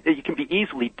you can be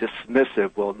easily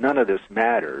dismissive. Well, none of this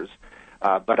matters.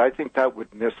 But I think that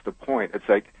would miss the point. It's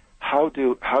like, how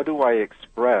do I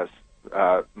express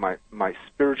my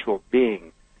spiritual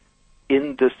being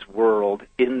in this world,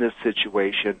 in this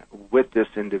situation, with this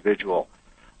individual?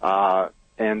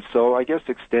 And so I guess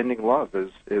extending love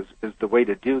is the way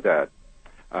to do that.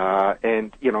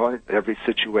 And every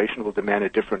situation will demand a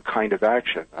different kind of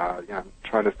action. I'm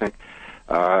trying to think.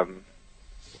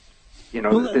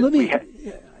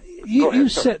 You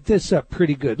set this up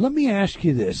pretty good. Let me ask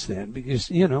you this then,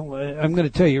 because, I'm going to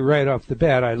tell you right off the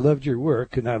bat, I loved your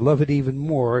work, and I love it even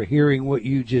more hearing what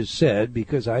you just said,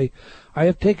 because I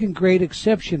have taken great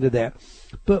exception to that.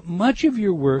 But much of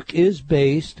your work is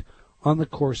based on the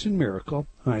Course in Miracle.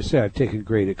 When I say I've taken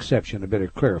great exception, I better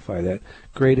clarify that.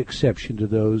 Great exception to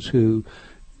those who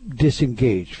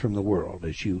disengaged from the world,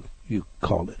 as you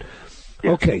called it.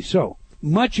 Yeah. Okay, so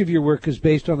much of your work is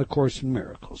based on the Course in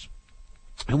Miracles.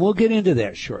 And we'll get into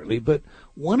that shortly, but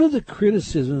one of the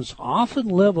criticisms often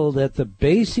leveled at the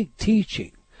basic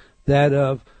teaching, that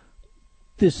of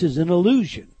this is an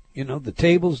illusion. The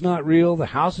table's not real, the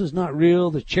house is not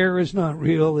real, the chair is not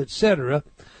real, etc.,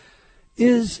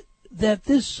 is that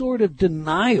this sort of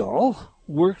denial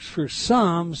works for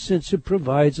some since it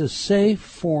provides a safe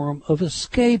form of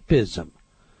escapism.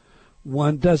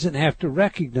 One doesn't have to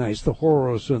recognize the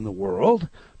horrors in the world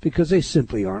because they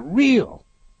simply aren't real.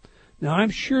 Now,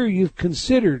 I'm sure you've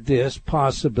considered this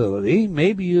possibility.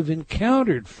 Maybe you've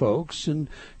encountered folks in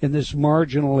this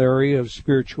marginal area of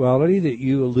spirituality that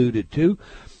you alluded to.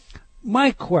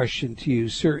 My question to you,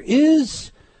 sir,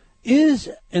 is this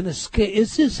an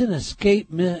escape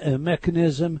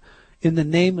mechanism in the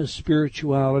name of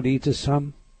spirituality to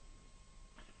some?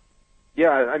 Yeah,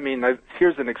 I mean,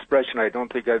 here's an expression I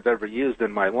don't think I've ever used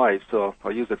in my life, so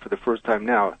I'll use it for the first time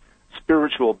now.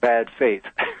 Spiritual bad faith.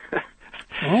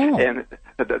 Oh. And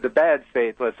the bad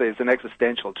faith, let's say, is an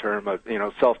existential term of,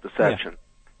 self-deception.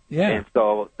 Yeah. And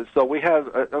so we have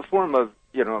a form of,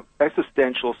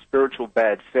 existential spiritual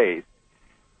bad faith,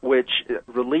 which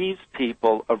relieves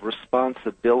people of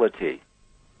responsibility.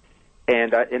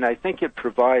 And I think it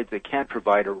can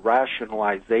provide a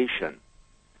rationalization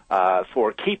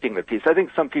for keeping the peace. I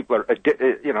think some people are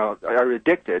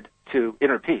addicted to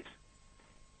inner peace.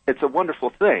 It's a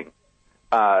wonderful thing,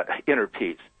 inner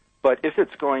peace. But if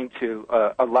it's going to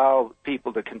allow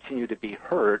people to continue to be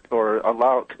hurt or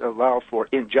allow for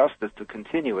injustice to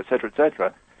continue, et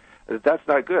cetera, that's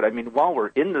not good. I mean, while we're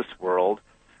in this world,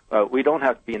 we don't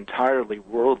have to be entirely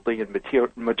worldly and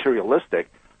materialistic.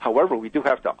 However, we do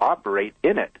have to operate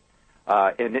in it.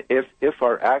 And if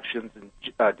our actions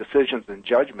and decisions and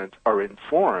judgments are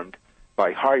informed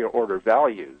by higher order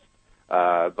values,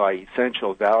 by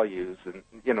essential values, and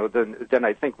then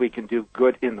I think we can do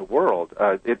good in the world.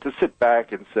 To sit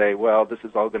back and say, well, this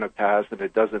is all going to pass and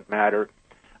it doesn't matter,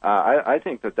 I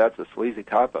think that's a sleazy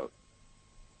cop-out.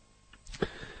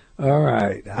 All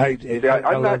right, I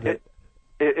love it.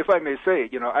 If I may say,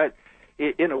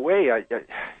 in a way,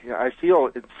 I feel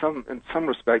in some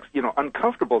respects,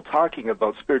 uncomfortable talking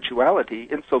about spirituality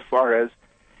insofar as,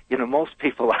 most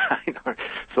people are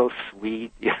so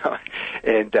sweet,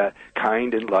 and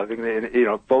kind and loving,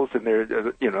 and both in their,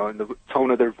 in the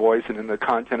tone of their voice and in the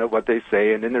content of what they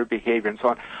say and in their behavior and so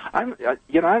on.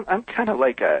 I'm kind of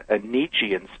like a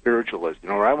Nietzschean spiritualist,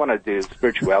 where I want to do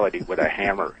spirituality with a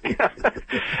hammer.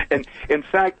 And in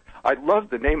fact, I love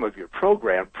the name of your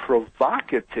program,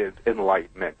 Provocative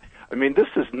Enlightenment. I mean, this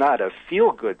is not a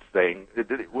feel-good thing.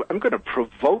 I'm going to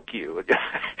provoke you.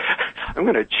 I'm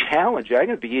going to challenge you. I'm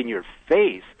going to be in your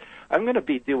face. I'm going to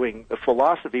be doing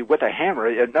philosophy with a hammer.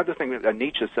 Another thing that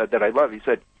Nietzsche said that I love, he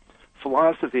said,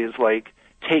 philosophy is like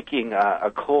taking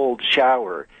a cold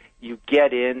shower. You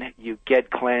get in, you get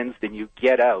cleansed, and you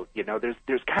get out.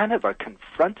 There's kind of a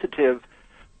confrontative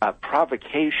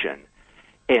provocation.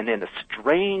 And in a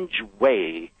strange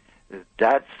way,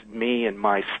 that's me and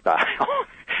my style.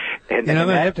 And I'm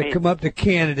going to have to come up to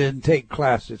Canada and take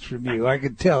classes from you. I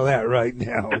can tell that right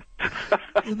now.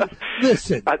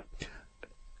 Listen,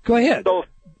 go ahead.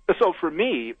 So for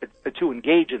me, to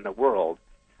engage in the world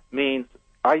means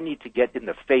I need to get in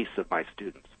the face of my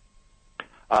students.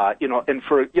 And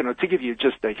for, to give you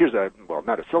just, here's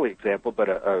not a silly example, but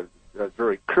a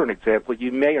very current example.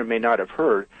 You may or may not have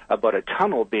heard about a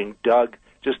tunnel being dug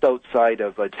just outside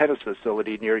of a tennis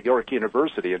facility near York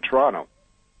University in Toronto.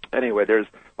 Anyway, there's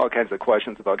all kinds of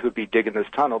questions about who'd be digging this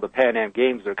tunnel. The Pan Am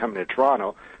Games are coming to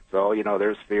Toronto, so,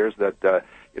 there's fears that,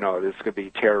 this could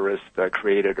be terrorist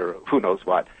created or who knows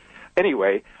what.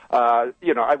 Anyway,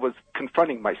 I was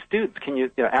confronting my students,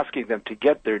 asking them to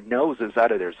get their noses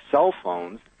out of their cell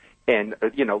phones and,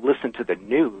 listen to the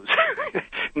news.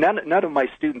 None of my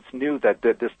students knew that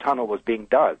this tunnel was being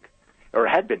dug or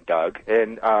had been dug.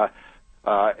 And dug,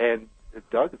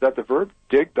 is that the verb?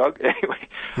 Dig, dug? Anyway,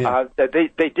 Yeah.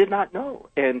 They did not know.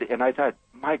 And I thought,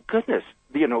 my goodness,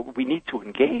 we need to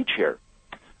engage here.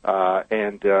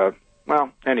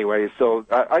 Anyway, so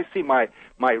I see my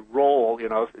role,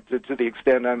 to the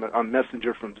extent I'm a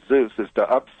messenger from Zeus, is to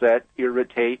upset,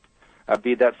 irritate,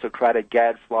 be that Socratic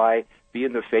gadfly, be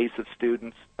in the face of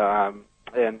students, and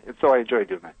so I enjoy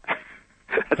doing that.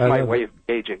 That's my way of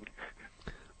engaging.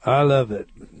 I love it.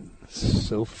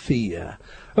 Sophia.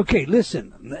 Okay,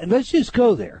 listen, let's just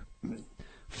go there.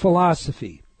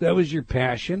 Philosophy, that was your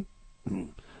passion.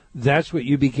 That's what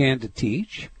you began to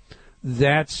teach.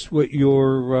 That's what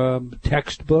your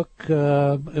textbook,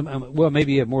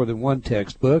 maybe you have more than one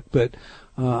textbook, but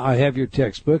I have your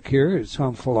textbook here. It's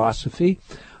on philosophy.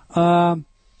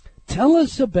 Tell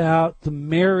us about the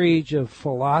marriage of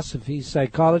philosophy,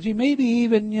 psychology, maybe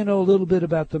even, a little bit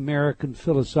about the American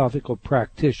Philosophical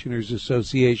Practitioners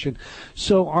Association,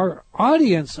 so our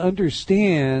audience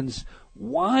understands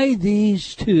why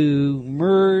these two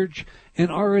merge and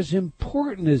are as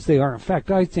important as they are. In fact,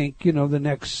 I think, the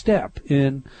next step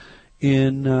in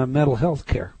mental health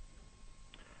care.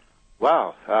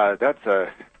 Wow, that's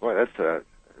a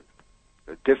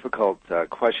difficult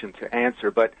question to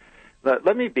answer, but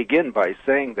let me begin by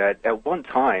saying that at one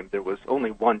time there was only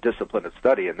one discipline of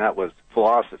study, and that was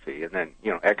philosophy, and then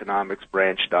economics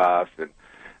branched off, and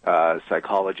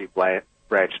psychology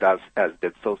branched off, as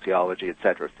did sociology,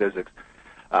 etc., physics.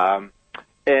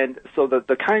 And so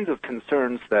the kinds of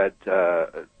concerns that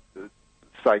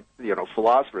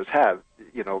philosophers have,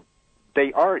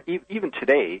 they are even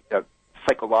today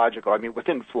psychological. I mean,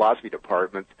 within philosophy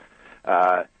departments,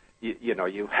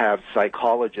 you have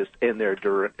psychologists in there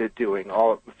doing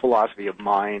all philosophy of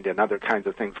mind and other kinds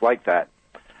of things like that.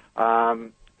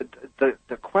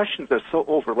 The questions are so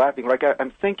overlapping. Like I'm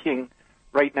thinking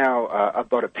right now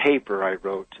about a paper I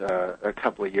wrote a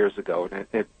couple of years ago, and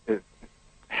it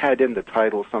had in the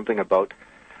title something about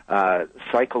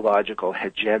psychological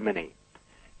hegemony,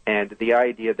 and the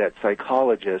idea that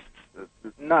psychologists,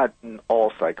 not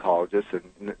all psychologists,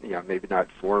 and maybe not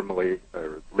formally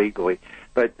or legally,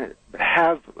 but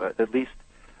have at least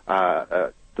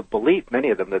the belief, many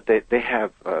of them, that they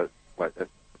have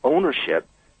ownership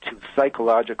to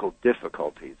psychological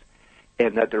difficulties,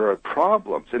 and that there are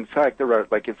problems. In fact, there are,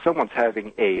 like, if someone's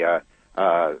having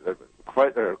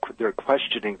they're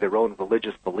questioning their own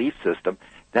religious belief system,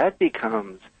 that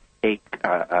becomes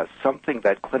something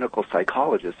that clinical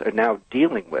psychologists are now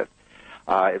dealing with.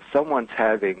 If someone's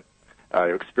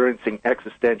experiencing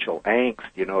existential angst,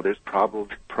 there's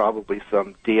probably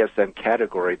some DSM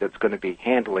category that's going to be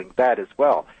handling that as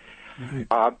well. Right.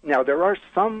 Now, there are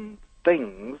some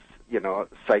things,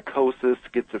 psychosis,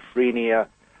 schizophrenia,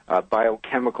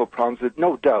 biochemical problems that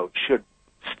no doubt should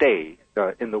stay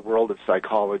in the world of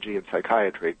psychology and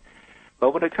psychiatry.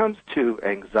 But when it comes to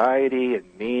anxiety and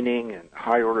meaning and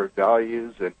high-order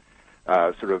values and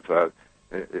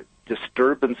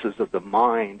disturbances of the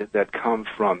mind that come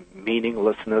from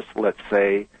meaninglessness, let's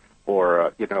say,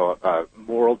 or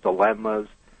moral dilemmas,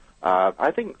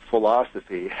 I think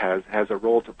philosophy has a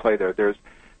role to play there.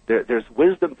 There's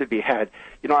wisdom to be had.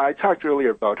 I talked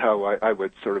earlier about how I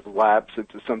would sort of lapse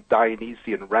into some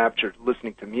Dionysian rapture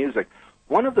listening to music.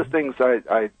 One of the things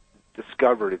I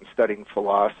discovered in studying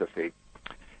philosophy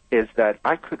is that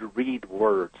I could read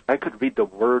words. I could read the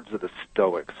words of the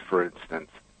Stoics, for instance,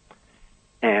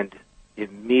 and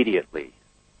immediately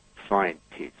find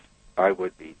peace. I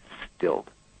would be stilled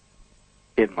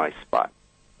in my spot,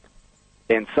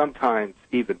 and sometimes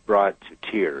even brought to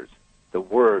tears. The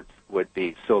words would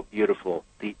be so beautiful,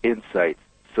 the insights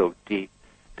so deep,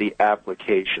 the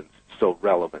applications so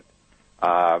relevant.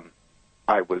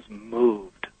 I was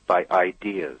moved by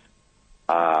ideas,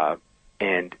 and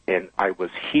I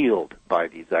was healed by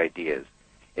these ideas.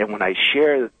 And when I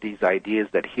share these ideas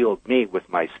that healed me with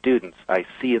my students, I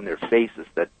see in their faces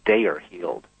that they are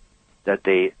healed, that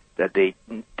that they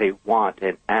want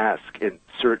and ask and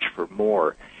search for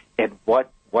more. And what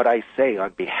I say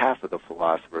on behalf of the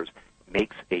philosophers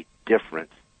makes a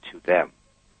difference to them.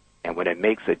 And when it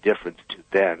makes a difference to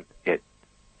them, it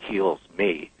heals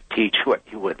me. Teach what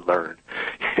you would learn.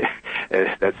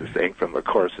 That's a saying from A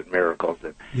Course in Miracles.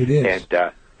 And, it is.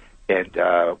 And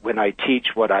when I teach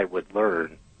what I would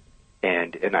learn,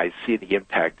 and I see the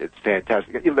impact, it's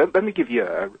fantastic. Let me give you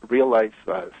a real-life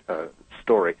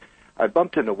story. I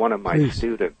bumped into one of my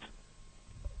students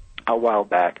a while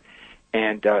back,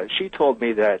 and she told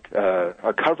me that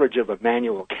a coverage of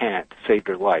Immanuel Kant saved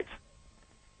her life.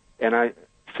 And I,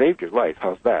 saved your life?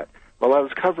 How's that? Well, I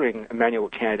was covering Immanuel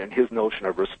Kant and his notion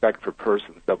of respect for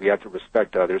persons, that we have to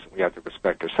respect others and we have to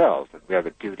respect ourselves, and we have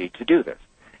a duty to do this.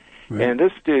 Right. And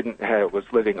this student was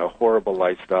living a horrible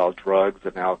lifestyle, drugs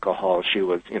and alcohol. She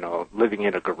was, living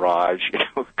in a garage,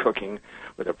 cooking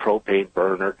with a propane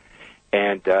burner.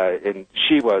 And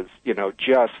she was,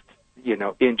 just,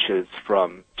 inches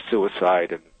from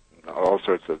suicide and all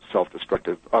sorts of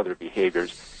self-destructive other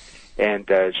behaviors. And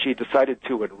she decided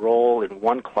to enroll in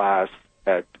one class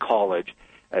at college,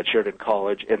 at Sheridan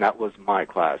College, and that was my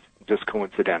class, just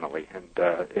coincidentally. And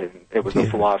it was a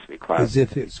philosophy class. As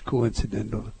if it's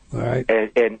coincidental, all right?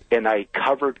 And I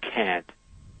covered Kant,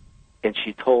 and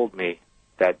she told me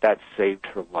that saved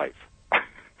her life.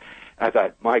 I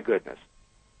thought, my goodness,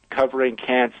 covering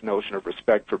Kant's notion of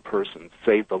respect for persons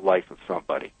saved the life of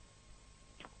somebody.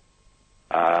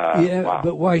 Wow.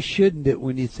 But why shouldn't it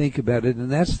when you think about it? And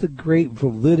that's the great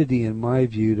validity, in my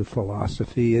view, to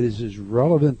philosophy. It is as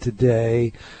relevant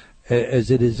today as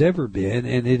it has ever been,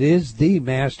 and it is the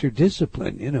master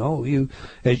discipline. You,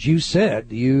 as you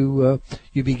said, you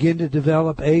begin to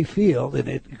develop a field, and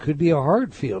it could be a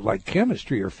hard field like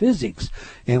chemistry or physics.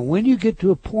 And when you get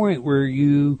to a point where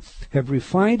you have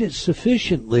refined it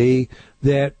sufficiently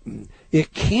that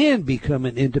it can become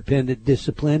an independent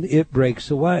discipline, it breaks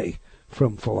away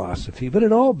from philosophy. But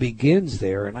it all begins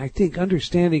there, and I think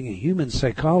understanding human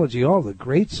psychology, all the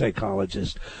great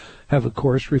psychologists have, of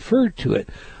course, referred to it.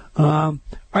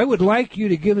 I would like you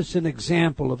to give us an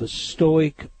example of a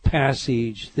Stoic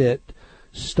passage that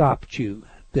stopped you,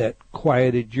 that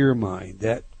quieted your mind,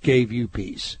 that gave you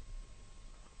peace.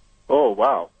 Oh,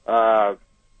 wow. I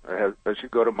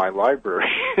should go to my library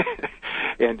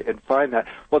and find that.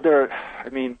 Well, there's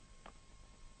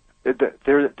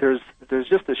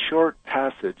just a short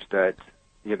passage that,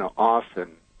 often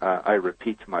I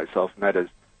repeat to myself, and that is,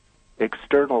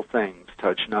 external things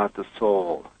touch not the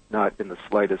soul, not in the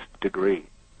slightest degree.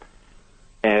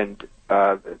 And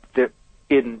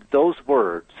in those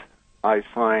words, I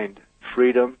find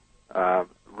freedom,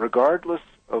 regardless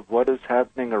of what is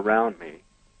happening around me.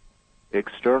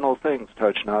 External things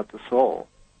touch not the soul.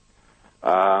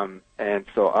 And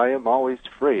so I am always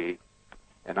free,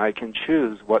 and I can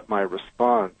choose what my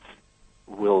response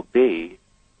will be,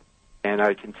 and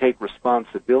I can take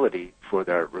responsibility for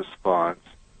that response.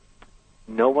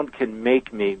 No one can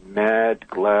make me mad,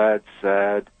 glad,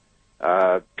 sad.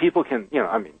 People can,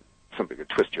 somebody could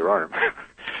twist your arm.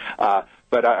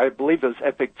 But I believe it was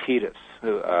Epictetus,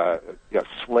 a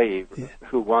slave,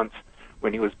 who once,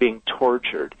 when he was being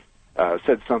tortured,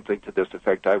 said something to this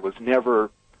effect: I was never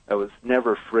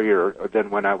freer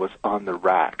than when I was on the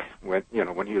rack, when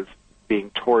he was being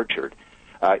tortured.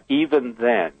 Even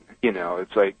then,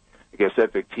 it's like, I guess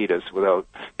Epictetus, without,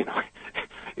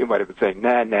 he might have been saying,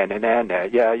 nah,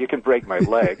 yeah, you can break my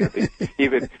leg. I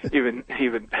mean,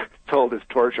 even told his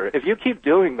torturer, if you keep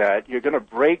doing that, you're going to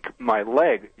break my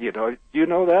leg, do you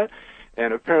know that?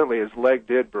 And apparently his leg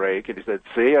did break, and he said,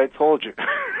 see, I told you.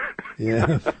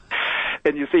 Yeah.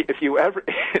 And you see, if you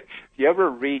ever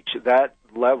reach that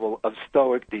level of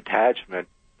Stoic detachment,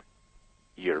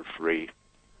 you're free.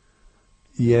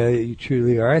 Yeah, you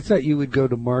truly are. I thought you would go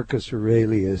to Marcus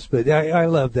Aurelius, but I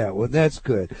love that one. That's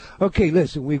good. Okay,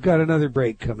 listen, we've got another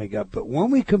break coming up, but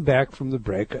when we come back from the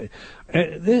break,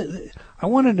 I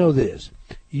want to know this.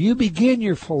 You begin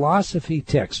your philosophy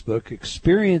textbook,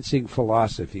 Experiencing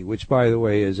Philosophy, which, by the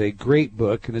way, is a great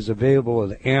book and is available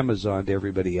at Amazon to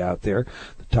everybody out there.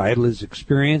 The title is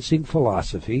Experiencing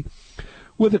Philosophy,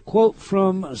 with a quote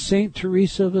from St.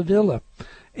 Teresa of Avila.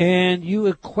 And you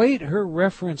equate her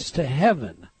reference to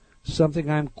heaven, something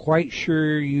I'm quite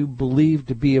sure you believe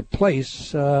to be a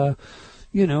place,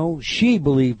 she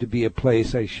believed to be a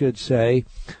place, I should say,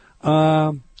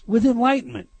 with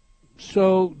enlightenment.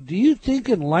 So do you think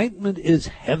enlightenment is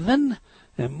heaven?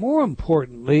 And more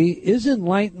importantly, is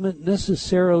enlightenment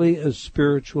necessarily a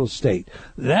spiritual state?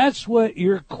 That's what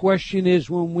your question is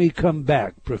when we come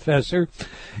back, Professor.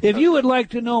 If you would like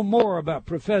to know more about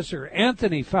Professor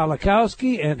Anthony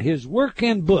Falakowski and his work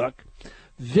and book,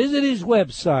 Visit his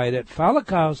website at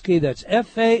Falakowski, that's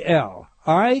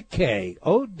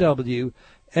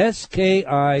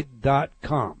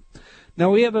FALIKOWSKI.com. Now,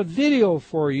 we have a video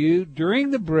for you during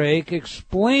the break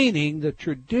explaining the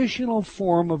traditional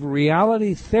form of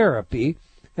reality therapy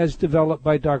as developed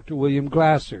by Dr. William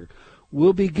Glasser.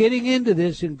 We'll be getting into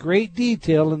this in great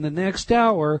detail in the next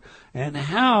hour and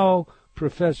how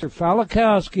Professor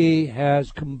Falakowski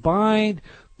has combined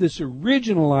this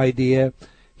original idea.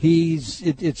 He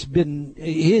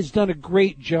has done a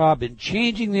great job in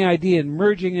changing the idea and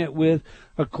merging it with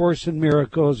A Course in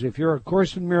Miracles. If you're a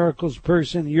Course in Miracles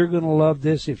person, you're going to love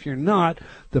this. If you're not,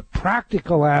 the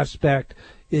practical aspect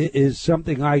is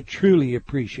something I truly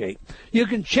appreciate. You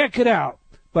can check it out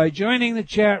by joining the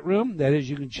chat room. That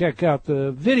is, you can check out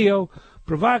the video,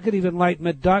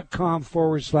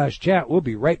 provocativeenlightenment.com/chat. We'll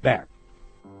be right back.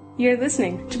 You're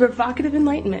listening to Provocative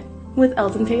Enlightenment with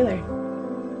Eldon Taylor.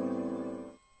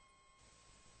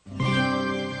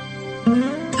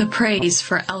 The praise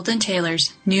for Eldon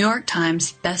Taylor's New York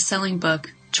Times best-selling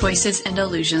book, Choices and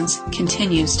Illusions,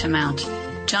 continues to mount.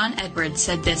 John Edwards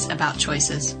said this about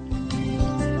choices.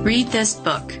 Read this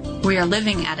book. We are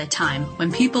living at a time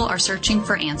when people are searching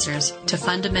for answers to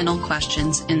fundamental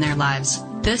questions in their lives.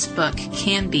 This book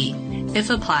can be,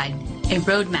 if applied, a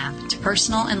roadmap to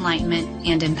personal enlightenment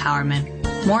and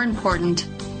empowerment. More important,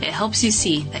 it helps you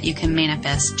see that you can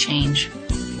manifest change.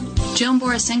 Joan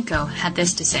Borisenko had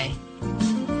this to say.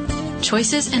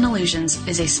 Choices and Illusions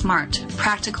is a smart,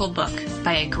 practical book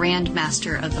by a grand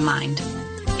master of the mind.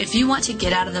 If you want to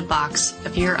get out of the box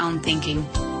of your own thinking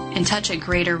and touch a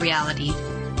greater reality,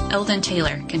 Eldon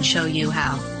Taylor can show you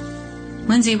how.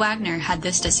 Lindsay Wagner had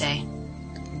this to say.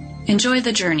 Enjoy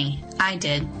the journey. I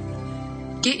did.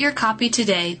 Get your copy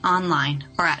today online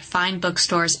or at fine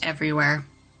bookstores everywhere.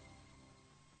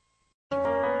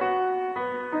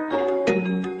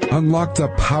 Unlock the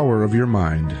power of your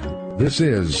mind. This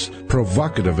is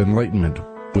Provocative Enlightenment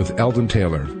with Eldon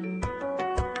Taylor.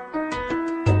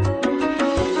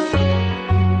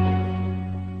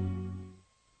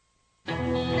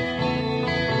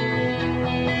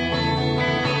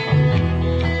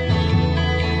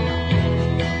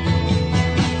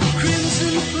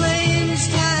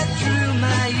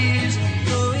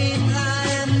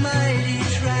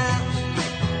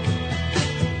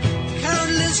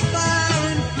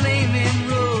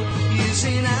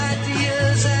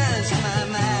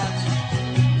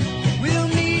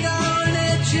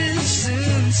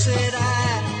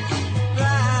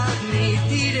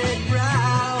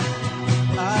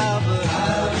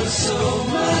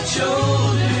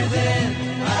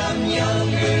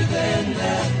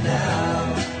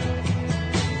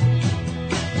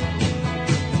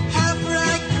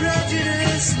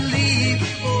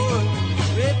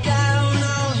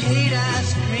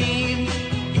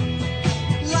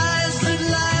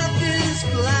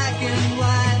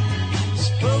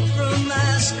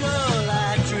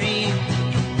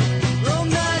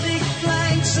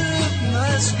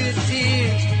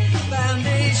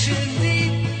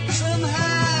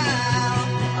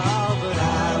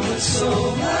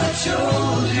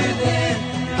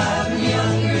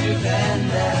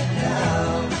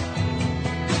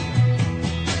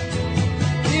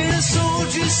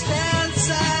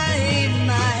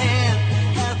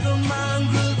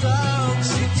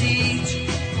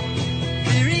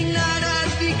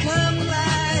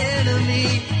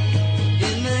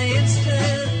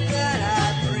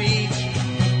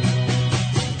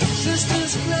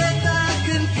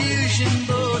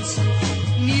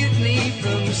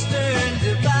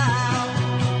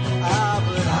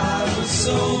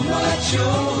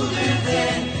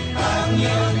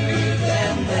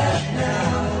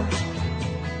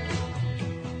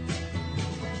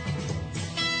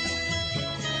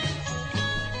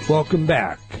 Welcome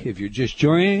back. If you're just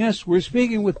joining us, we're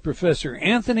speaking with Professor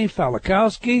Anthony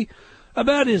Falakowski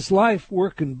about his life,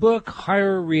 work, and book,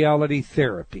 Higher Reality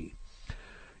Therapy.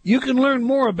 You can learn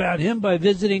more about him by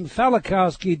visiting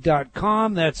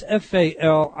falakowski.com. That's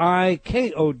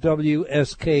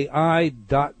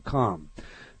FALIKOWSKI.com.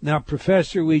 Now,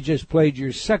 Professor, we just played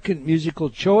your second musical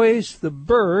choice, The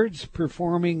Byrds,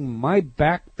 performing My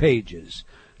Back Pages.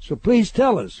 So please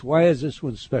tell us, why is this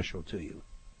one special to you?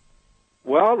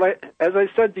 Well, as I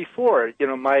said before,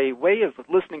 my way of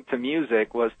listening to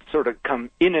music was to sort of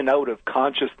come in and out of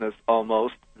consciousness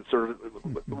almost, sort of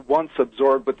once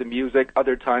absorbed with the music,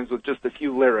 other times with just a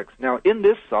few lyrics. Now, in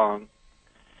this song,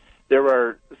 there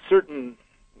are certain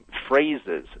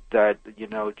phrases that,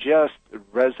 just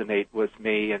resonate with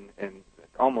me and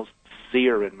almost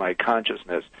sear in my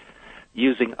consciousness,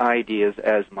 using ideas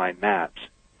as my maps.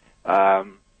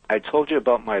 I told you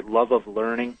about my love of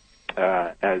learning.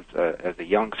 as a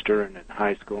youngster and in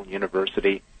high school and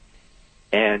university.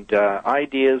 And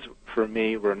ideas for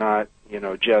me were not,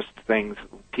 just things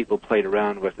people played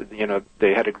around with.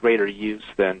 They had a greater use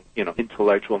than,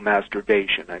 intellectual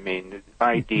masturbation. I mean,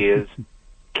 ideas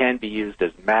can be used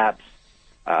as maps.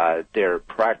 They're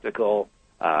practical.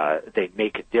 They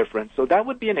make a difference. So that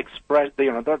would be an express.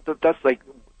 That's like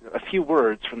a few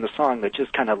words from the song that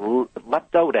just kind of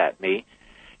leapt out at me,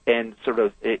 and sort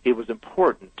of it was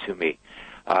important to me.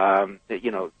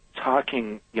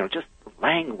 Talking, just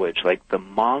language like the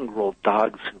mongrel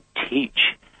dogs who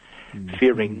teach,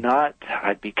 fearing not,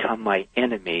 I become my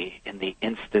enemy in the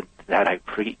instant that I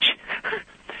preach.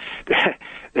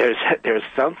 There's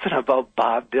something about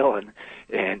Bob Dylan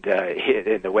and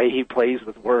the way he plays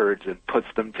with words and puts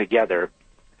them together,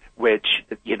 which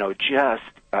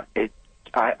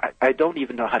I don't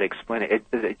even know how to explain it.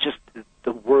 It just,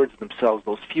 the words themselves,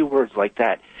 those few words like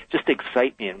that, just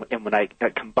excite me. And when I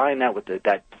combine that with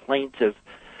that plaintive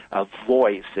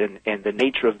voice and the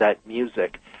nature of that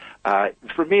music,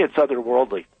 for me it's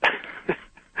otherworldly.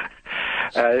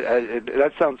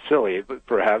 That sounds silly,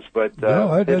 perhaps, but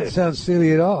no, it doesn't sound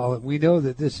silly at all. We know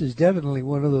that this is definitely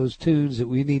one of those tunes that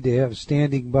we need to have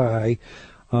standing by.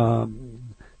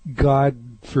 God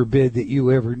forbid that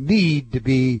you ever need to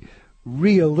be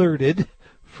re-alerted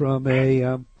from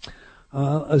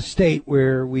a state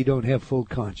where we don't have full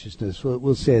consciousness.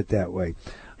 We'll say it that way.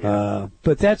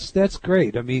 But that's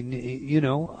great. I mean,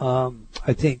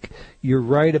 I think you're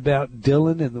right about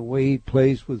Dylan and the way he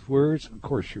plays with words. Of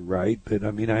course, you're right, but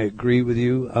I mean, I agree with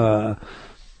you.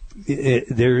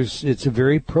 It's a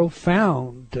very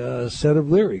profound set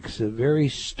of lyrics, a very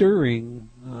stirring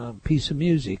piece of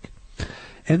music,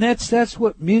 and that's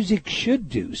what music should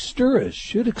do: stir us,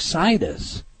 should excite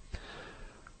us.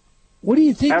 What do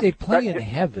you think they play in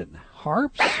heaven?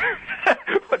 Harps?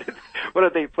 What do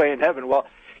they play in heaven? Well,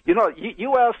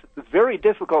 you ask very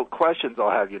difficult questions,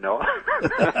 I'll have you know.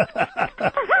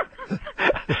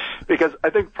 Because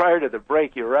I think prior to the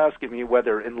break, you were asking me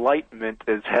whether enlightenment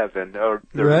is heaven, or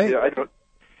right. I don't.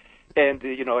 And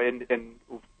and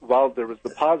while there was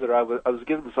the pause there, I was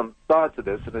giving some thought to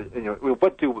this, and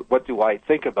what do I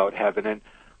think about heaven? And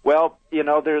well,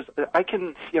 I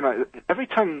can every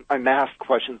time I'm asked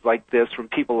questions like this from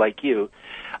people like you,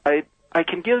 I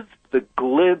can give the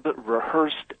glib,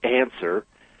 rehearsed answer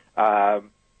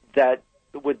that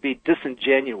would be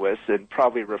disingenuous and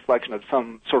probably a reflection of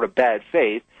some sort of bad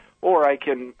faith, or I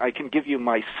can give you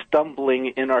my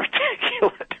stumbling,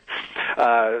 inarticulate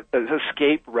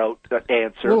escape route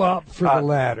answer. We'll opt for the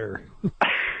latter.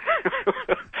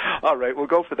 All right, we'll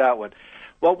go for that one.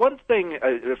 Well, one thing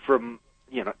from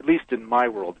at least in my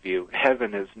worldview,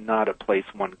 heaven is not a place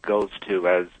one goes to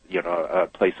as a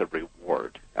place of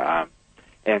reward.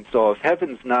 And so if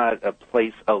heaven's not a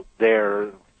place out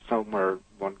there somewhere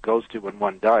one goes to when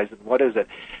one dies, then what is it?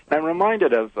 And I'm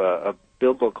reminded of a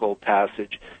biblical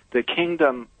passage. The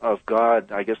kingdom of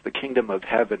God, I guess the kingdom of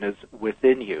heaven, is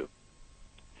within you.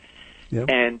 Yep.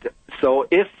 And so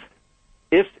if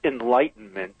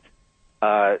enlightenment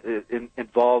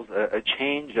involves a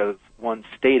change of one's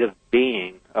state of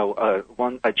being, a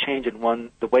change in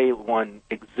the way one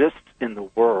exists in the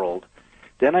world,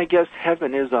 then I guess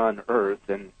heaven is on earth,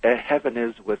 and heaven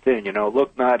is within.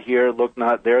 Look not here, look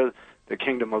not there. The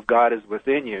kingdom of God is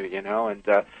within you. And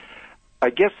I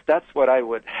guess that's what I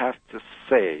would have to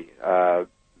say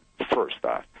first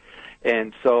off.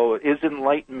 And so, is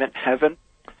enlightenment heaven?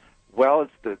 Well,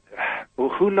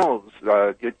 who knows?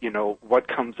 What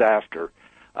comes after,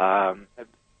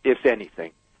 if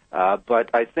anything.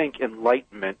 But I think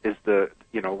enlightenment is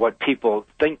what people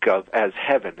think of as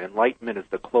heaven. Enlightenment is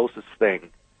the closest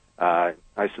thing, I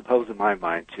suppose, in my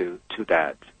mind, to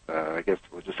that. I guess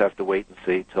we'll just have to wait and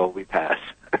see till we pass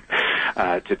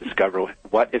to discover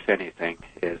what, if anything,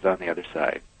 is on the other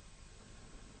side.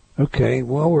 Okay,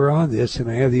 while we're on this,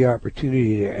 and I have the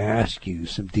opportunity to ask you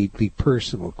some deeply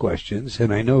personal questions,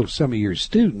 and I know some of your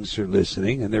students are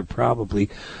listening, and they're probably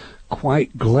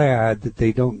quite glad that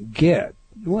they don't get.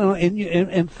 Well,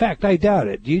 in fact, I doubt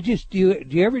it. Do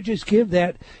you ever just give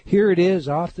that here it is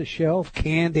off the shelf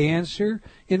canned answer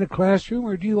in a classroom,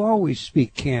 or do you always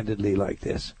speak candidly like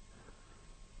this?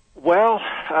 Well,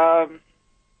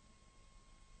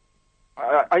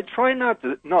 I try not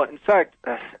to. No, in fact,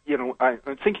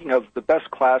 I'm thinking of the best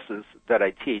classes that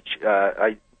I teach.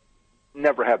 I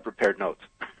never have prepared notes.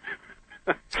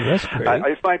 That's great.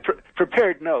 I find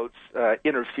prepared notes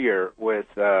interfere with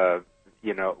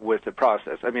with the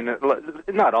process. I mean,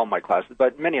 not all my classes,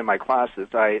 but many of my classes,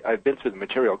 I've been through the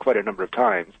material quite a number of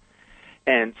times,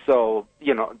 And so,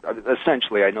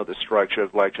 essentially I know the structure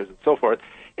of lectures and so forth.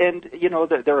 And,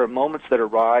 there are moments that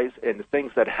arise and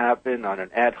things that happen on an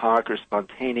ad hoc or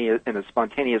in a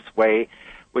spontaneous way,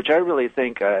 which I really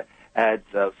think adds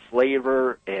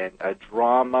flavor and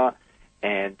drama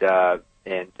and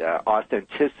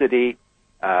authenticity,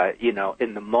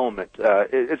 in the moment.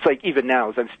 It's like even now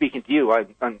as I'm speaking to you, I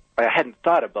hadn't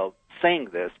thought about saying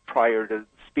this prior to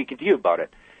speaking to you about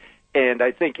it. And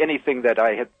I think anything that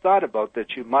I had thought about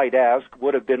that you might ask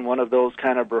would have been one of those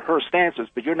kind of rehearsed answers,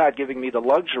 but you're not giving me the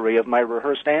luxury of my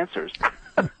rehearsed answers.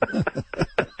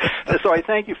 So I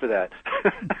thank you for that.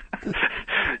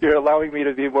 You're allowing me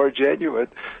to be more genuine.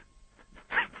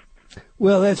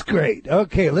 Well, that's great.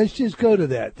 Okay, let's just go to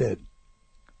that then.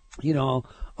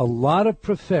 A lot of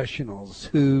professionals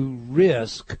who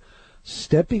risk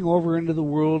stepping over into the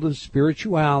world of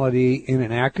spirituality in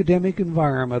an academic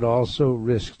environment also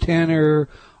risk tenor,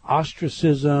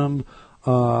 ostracism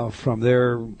from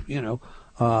their,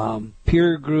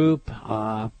 peer group.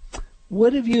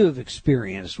 What have you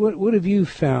experienced? What have you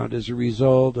found as a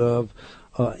result of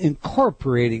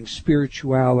incorporating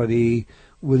spirituality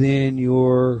within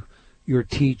your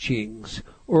teachings?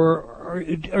 Or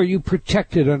are you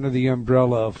protected under the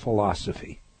umbrella of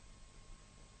philosophy?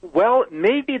 Well,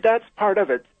 maybe that's part of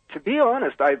it. To be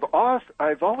honest, I've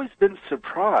always been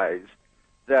surprised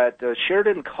that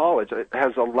Sheridan College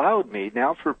has allowed me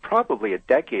now for probably a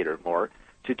decade or more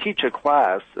to teach a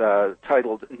class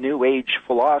titled New Age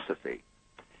Philosophy.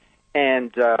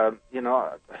 And,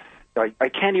 I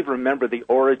can't even remember the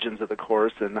origins of the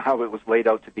course and how it was laid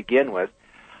out to begin with.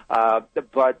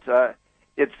 But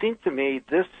it seemed to me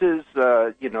this is,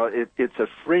 it's a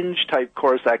fringe-type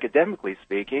course academically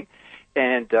speaking.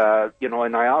 And,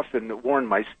 and I often warn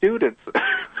my students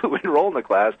who enroll in the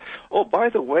class, oh, by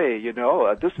the way,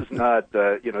 this is not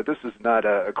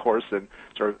a course in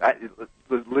sort of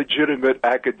legitimate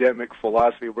academic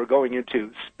philosophy. We're going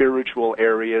into spiritual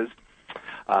areas,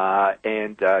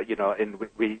 and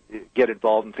we get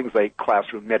involved in things like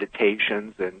classroom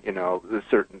meditations and,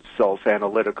 certain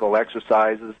self-analytical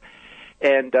exercises.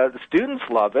 And the students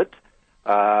love it,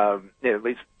 at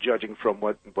least judging from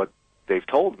what they've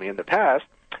told me in the past,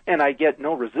 and I get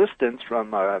no resistance from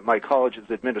my college's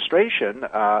administration,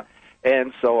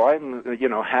 and so I'm,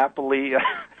 happily,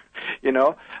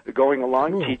 going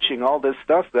along teaching all this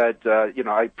stuff that,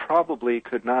 I probably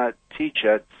could not teach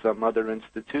at some other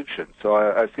institution. So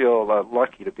I feel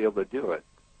lucky to be able to do it.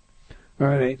 All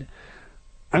right.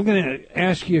 I'm going to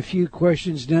ask you a few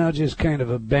questions now, just kind of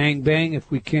a bang if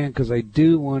we can, because I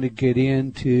do want to get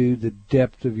into the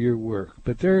depth of your work.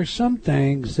 But there are some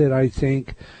things that I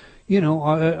think,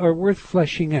 are worth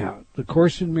fleshing out. The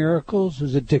Course in Miracles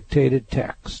is a dictated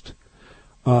text.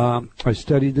 I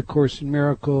studied the Course in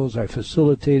Miracles. I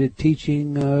facilitated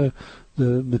teaching the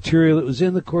material that was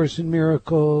in the Course in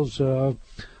Miracles for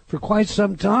quite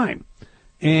some time.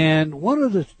 And one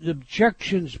of the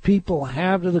objections people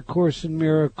have to the Course in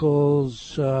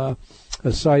Miracles,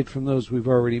 aside from those we've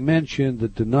already mentioned, the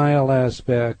denial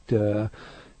aspect,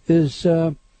 is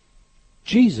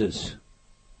Jesus.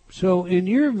 So in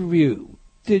your view,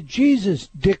 did Jesus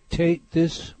dictate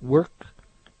this work?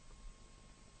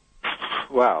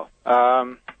 Wow.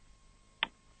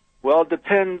 Well, it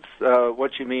depends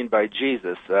what you mean by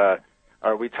Jesus.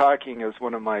 Are we talking, as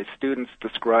one of my students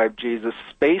described Jesus,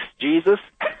 space Jesus,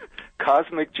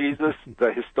 cosmic Jesus,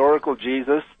 the historical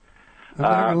Jesus? I'm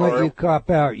not going to let you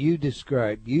cop out. You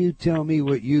describe. You tell me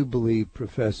what you believe,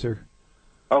 Professor.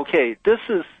 Okay, this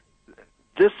is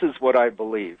what I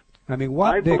believe. I mean,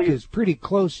 Wapnick is pretty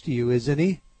close to you, isn't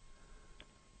he?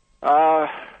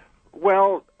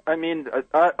 Well, I mean,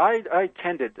 I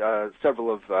attended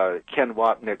several of Ken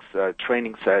Wapnick's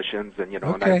training sessions, and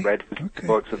and I read his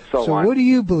books and so on. So, what do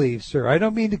you believe, sir? I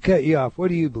don't mean to cut you off. What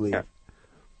do you believe? Yeah.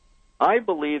 I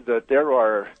believe that there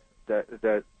are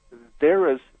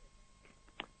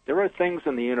things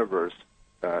in the universe.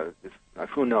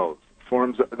 Who knows?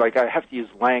 Forms like I have to use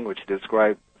language to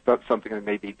describe something that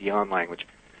may be beyond language.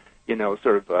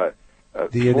 Sort of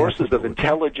forces of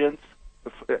intelligence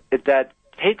that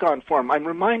take on form. I'm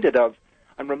reminded of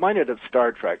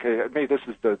Star Trek. Maybe this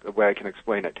is the way I can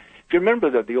explain it. If you remember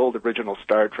the old original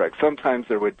Star Trek, sometimes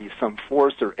there would be some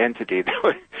force or entity that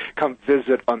would come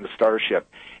visit on the starship,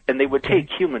 and they would take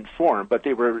human form, but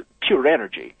they were pure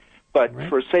energy. But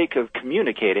for sake of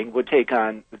communicating, would take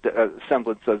on the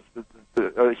semblance of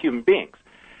human beings.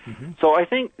 Mm-hmm. So I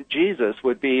think Jesus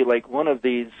would be like one of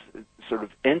these sort of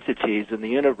entities in the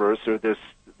universe, or this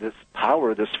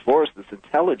power, this force, this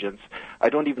intelligence. I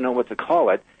don't even know what to call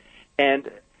it.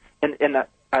 And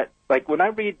I, like when I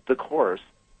read the Course,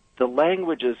 the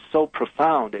language is so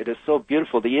profound. It is so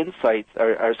beautiful. The insights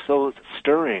are so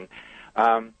stirring.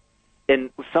 And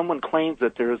someone claims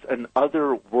that there's an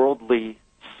otherworldly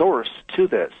source to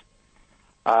this.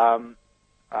 I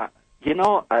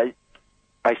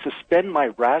suspend my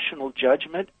rational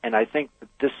judgment, and I think that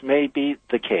this may be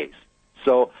the case.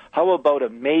 So how about a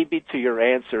maybe to your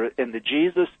answer? And the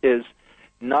Jesus is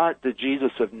not the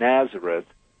Jesus of Nazareth,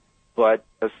 but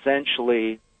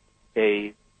essentially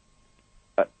an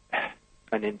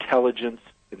intelligence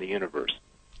in the universe.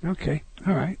 Okay,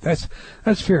 all right, that's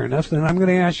fair enough. Then I'm going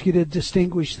to ask you to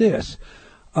distinguish this.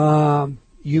 You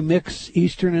mix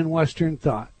Eastern and Western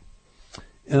thought,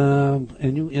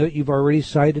 and you've already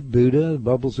cited Buddha,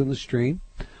 bubbles in the stream,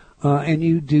 and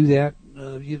you do that.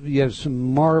 You have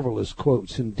some marvelous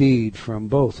quotes indeed from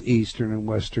both Eastern and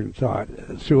Western thought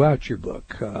throughout your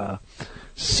book.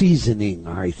 Seasoning,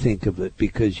 I think of it,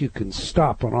 because you can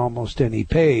stop on almost any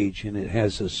page and it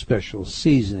has a special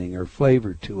seasoning or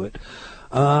flavor to it.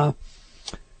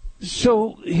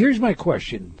 So here's my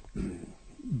question.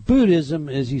 Buddhism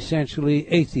is essentially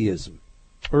atheism,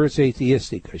 or it's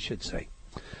atheistic, I should say.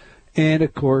 And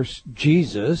of course,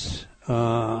 Jesus,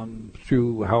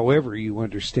 through however you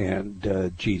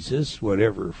understand Jesus,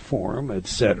 whatever form,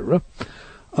 etc.,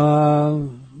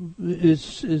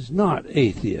 is not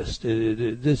atheist.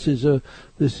 This is a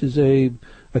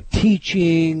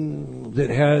teaching that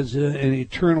has an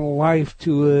eternal life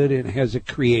to it and has a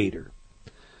creator.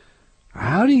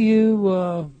 How do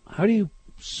you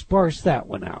parse that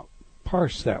one out?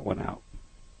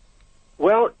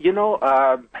 Well,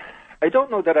 I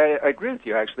don't know that I agree with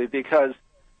you, actually, because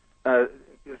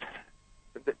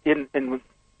in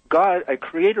God, a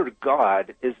creator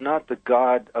God is not the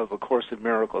God of A Course in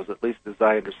Miracles, at least as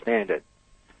I understand it.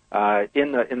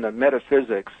 In the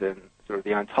metaphysics and sort of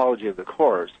the ontology of the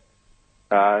Course,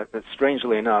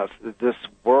 strangely enough, this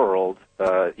world,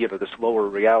 this lower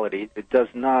reality, it does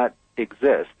not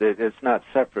exist. It's not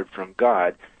separate from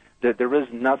God. There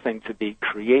is nothing to be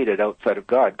created outside of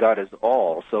God. God is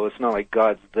all, so it's not like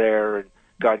God's there and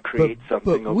God creates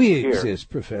something over we here.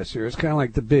 exist, Professor. It's kind of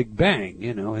like the Big Bang.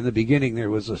 In the beginning there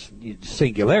was a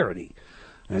singularity.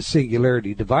 And a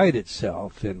singularity divided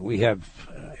itself, and we have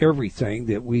everything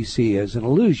that we see as an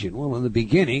illusion. Well, in the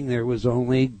beginning there was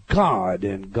only God,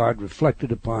 and God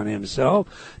reflected upon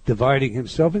himself, dividing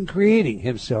himself and creating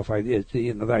himself. I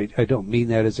don't mean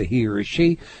that as a he or a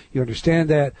she. You understand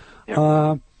that?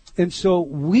 Yeah. And so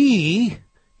we,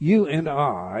 you and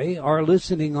I, our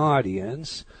listening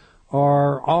audience,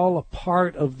 are all a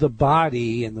part of the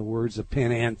body, in the words of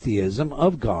panentheism,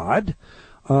 of God.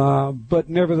 But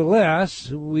nevertheless,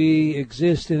 we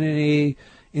exist in a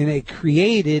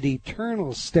created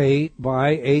eternal state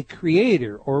by a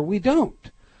creator, or we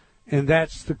don't. And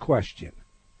that's the question.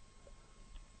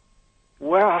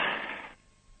 Well,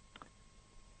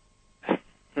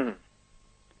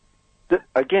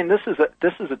 again, this is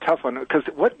a tough one, because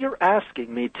what you're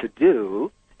asking me to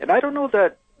do, and I don't know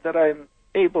that I'm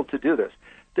able to do this.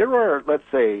 There are, let's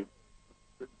say,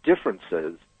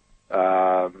 differences,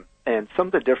 and some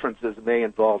of the differences may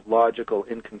involve logical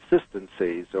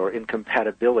inconsistencies or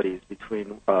incompatibilities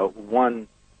between one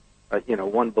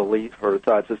belief or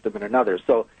thought system and another.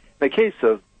 So, in the case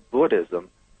of Buddhism,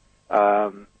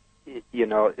 it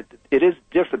is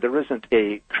different. There isn't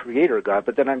a creator God,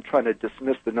 but then I'm trying to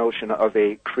dismiss the notion of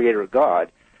a creator God.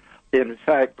 In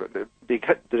fact,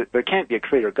 because there can't be a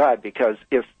creator God, because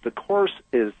if the Course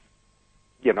is,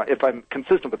 if I'm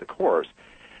consistent with the Course,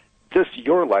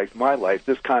 your life, my life,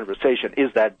 this conversation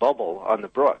is that bubble on the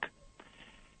brook.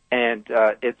 And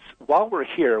it's while we're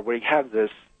here, we have this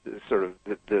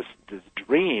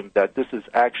dream that this is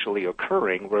actually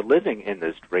occurring. We're living in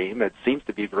this dream. It seems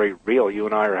to be very real. You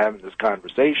and I are having this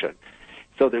conversation.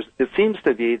 So it seems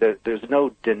to be that there's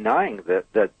no denying that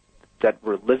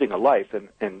we're living a life,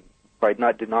 and by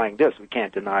not denying this, we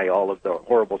can't deny all of the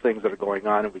horrible things that are going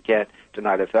on, and we can't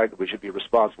deny the fact that we should be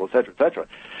responsible, et cetera, et cetera.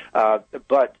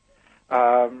 But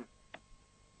I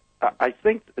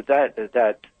think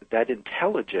that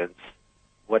intelligence,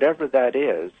 whatever that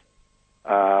is,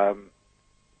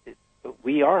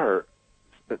 we are.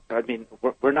 I mean,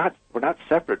 we're not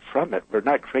separate from it. We're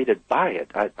not created by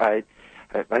it. I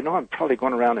know I'm probably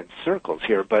going around in circles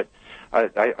here, but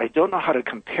I don't know how to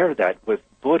compare that with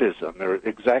Buddhism, or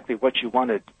exactly what you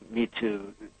wanted me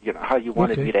to, how you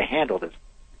wanted me to handle this.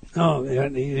 Oh, I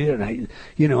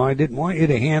didn't want you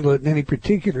to handle it in any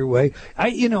particular way.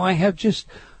 I have just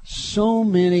so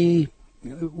many.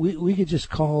 We could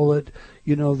just call it,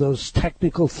 those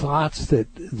technical thoughts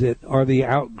that are the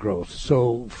outgrowth.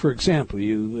 So, for example,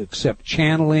 you accept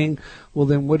channeling. Well,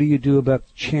 then what do you do about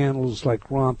channels like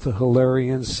Ronth the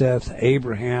Hilarion, Seth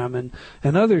Abraham, and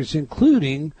others,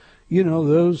 including,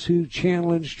 those who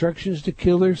channel instructions to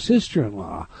kill their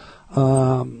sister-in-law?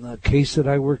 A case that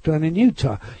I worked on in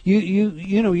Utah.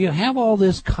 You have all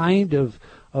this kind of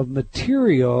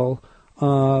material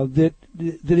that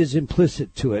is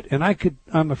implicit to it, and I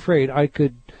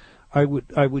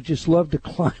would just love to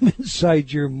climb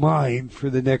inside your mind for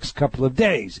the next couple of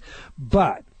days.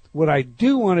 But what I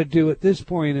do want to do at this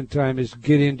point in time is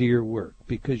get into your work,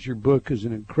 because your book is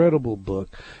an incredible book.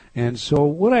 And so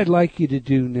what I'd like you to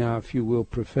do now, if you will,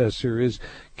 Professor, is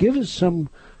give us some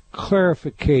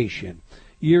clarification.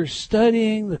 You're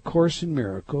studying the Course in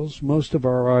Miracles. Most of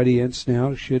our audience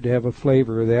now should have a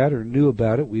flavor of that or knew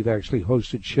about it. We've actually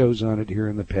hosted shows on it here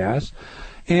in the past.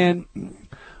 And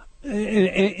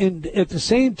at the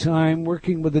same time,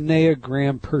 working with the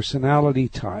Enneagram personality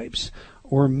types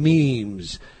or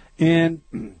memes. And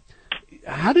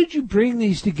how did you bring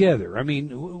these together? I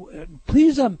mean,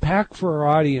 please unpack for our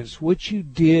audience what you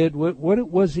did, what it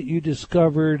was that you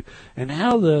discovered, and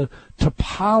how the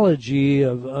topology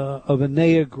of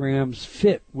Enneagrams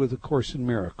fit with the Course in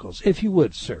Miracles, if you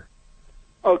would, sir.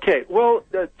 Okay. Well,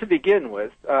 to begin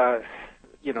with,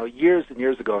 years and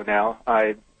years ago now,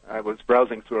 I was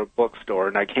browsing through a bookstore,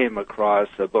 and I came across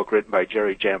a book written by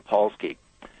Jerry Jampolsky,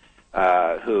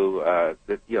 who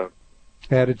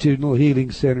Attitudinal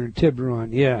Healing Center in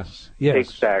Tiburon, yes.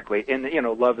 Exactly. And,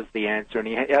 Love is the Answer, and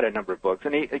he had a number of books.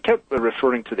 And he kept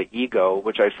referring to the ego,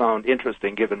 which I found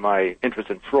interesting given my interest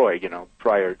in Freud,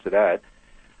 prior to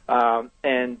that.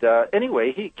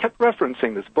 Anyway, he kept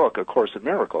referencing this book, A Course in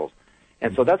Miracles.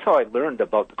 And so that's how I learned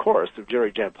about the Course, through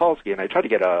Jerry Jampolsky, and I tried to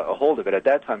get a hold of it. At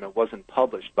that time, it wasn't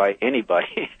published by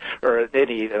anybody or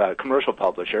any commercial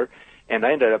publisher. And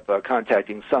I ended up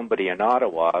contacting somebody in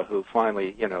Ottawa who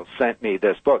finally, sent me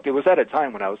this book. It was at a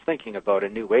time when I was thinking about a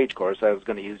New Age course. I was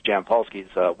going to use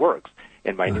Jampolsky's works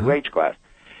in my New Age class.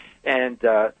 And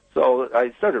so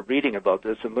I started reading about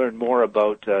this and learned more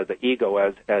about the ego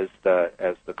as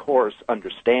the Course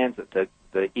understands it, that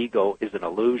the ego is an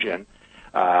illusion,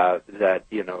 that,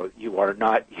 you are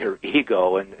not your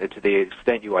ego, and to the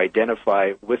extent you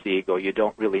identify with the ego, you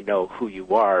don't really know who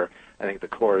you are. I think the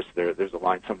Course, there's a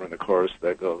line somewhere in the Course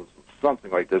that goes something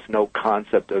like this: no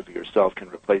concept of yourself can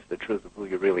replace the truth of who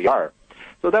you really are.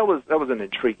 So that was an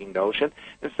intriguing notion.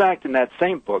 In fact, in that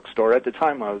same bookstore, at the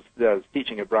time I was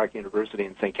teaching at Brock University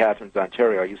in St. Catharines,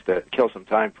 Ontario, I used to kill some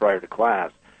time prior to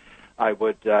class. I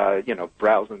would,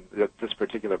 browse in this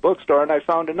particular bookstore, and I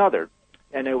found another.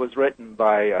 And it was written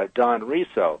by Don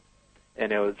Riso,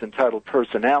 and it was entitled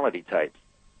Personality Types.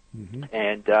 Mm-hmm.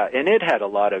 And it had a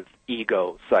lot of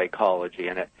ego psychology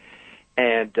in it.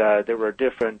 And there were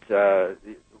different,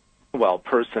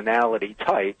 personality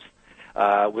types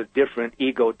with different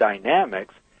ego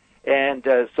dynamics. And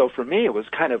so for me, it was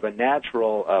kind of a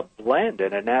natural blend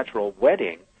and a natural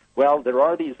wedding. Well, there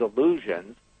are these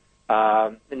illusions.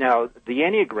 Now, the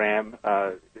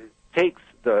Enneagram takes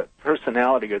the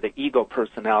personality or the ego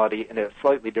personality in a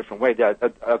slightly different way.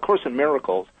 A Course in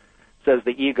Miracles says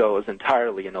the ego is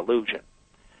entirely an illusion.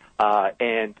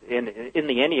 And in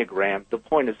the Enneagram, the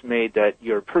point is made that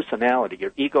your personality,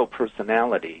 your ego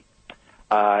personality,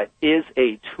 is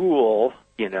a tool,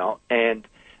 and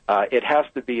it has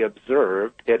to be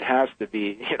observed. It has to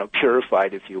be,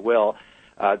 purified, if you will.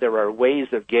 There are ways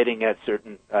of getting at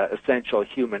certain essential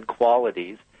human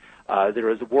qualities. There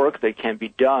is work that can be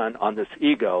done on this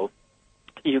ego.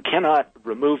 You cannot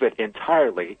remove it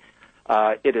entirely.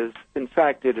 It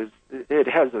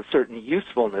has a certain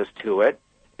usefulness to it,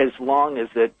 as long as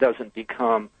it doesn't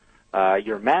become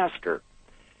your master.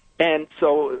 And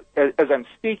so, as I'm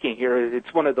speaking here,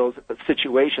 it's one of those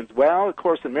situations. Well, A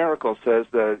Course in Miracles says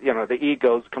the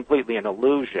ego is completely an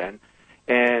illusion,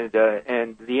 and the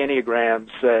Enneagram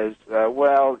says,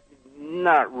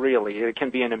 not really. It can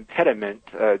be an impediment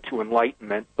to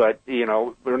enlightenment, but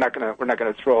we're not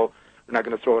going to throw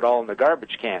it all in the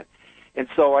garbage can. And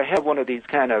so I have one of these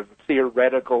kind of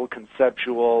theoretical,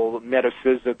 conceptual,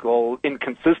 metaphysical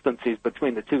inconsistencies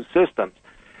between the two systems.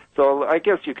 So I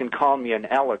guess you can call me an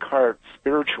a la carte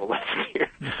spiritualist here,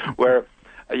 where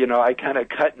I kind of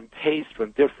cut and paste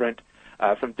from different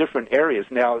areas.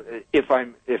 Now, if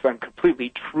I'm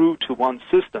completely true to one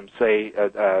system, say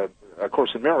A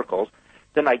Course in Miracles,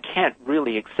 then I can't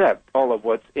really accept all of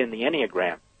what's in the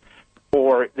Enneagram.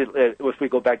 Or if we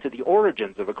go back to the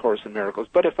origins of A Course in Miracles.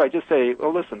 But if I just say,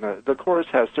 well, listen, the Course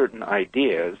has certain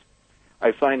ideas,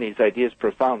 I find these ideas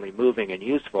profoundly moving and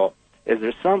useful, Is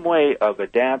there some way of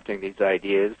adapting these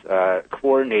ideas,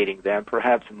 coordinating them,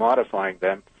 perhaps modifying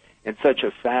them in such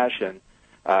a fashion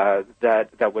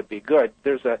that would be good?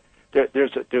 There's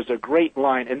a great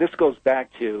line, and this goes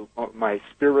back to my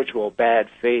spiritual bad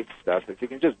faith stuff. If you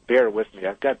can just bear with me,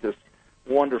 I've got this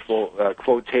wonderful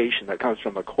quotation that comes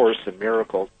from A Course in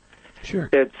Miracles. Sure.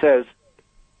 It says,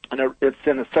 and it's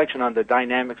in a section on the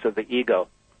dynamics of the ego,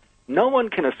 "No one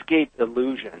can escape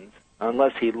illusions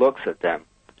unless he looks at them.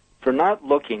 For not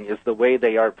looking is the way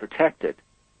they are protected.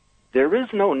 There is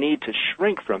no need to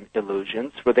shrink from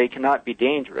illusions, for they cannot be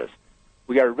dangerous.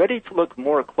 We are ready to look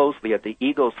more closely at the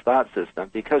ego's thought system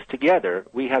because together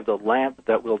we have the lamp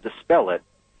that will dispel it.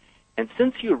 And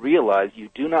since you realize you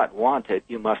do not want it,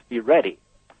 you must be ready.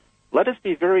 Let us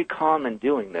be very calm in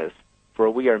doing this, for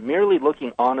we are merely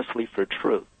looking honestly for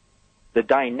truth. The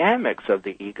dynamics of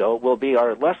the ego will be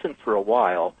our lesson for a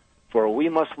while, for we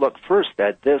must look first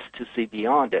at this to see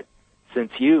beyond it,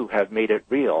 since you have made it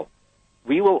real.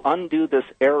 We will undo this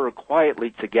error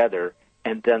quietly together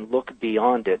and then look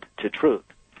beyond it to truth."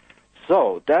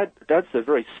 So that's a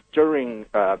very stirring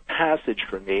passage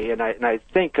for me, and I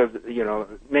think of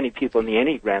many people in the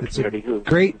Enneagram community who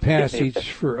great passage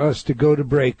for us to go to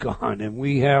break on, and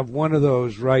we have one of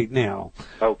those right now.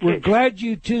 Okay. We're glad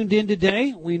you tuned in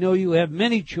today. We know you have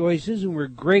many choices, and we're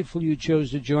grateful you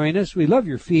chose to join us. We love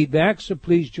your feedback, so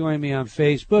please join me on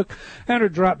Facebook and or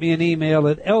drop me an email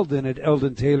at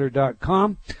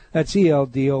eldon@eldontaylor.com. That's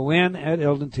ELDON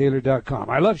 @eldontaylor.com.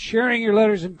 I love sharing your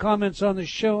letters and comments on the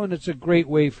show, and it's a great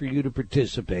way for you to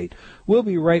participate. We'll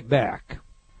be right back.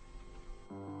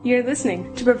 You're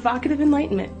listening to Provocative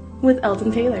Enlightenment with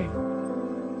Eldon Taylor.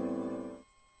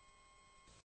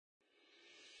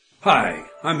 Hi,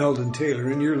 I'm Eldon Taylor,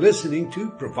 and you're listening to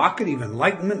Provocative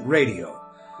Enlightenment Radio.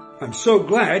 I'm so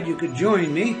glad you could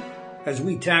join me as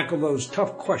we tackle those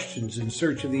tough questions in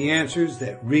search of the answers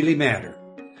that really matter.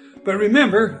 But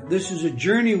remember, this is a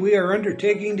journey we are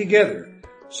undertaking together,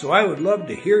 so I would love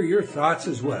to hear your thoughts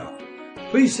as well.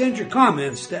 Please send your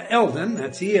comments to Eldon,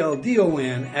 that's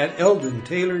ELDON,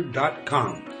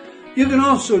 @eldontaylor.com. You can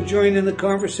also join in the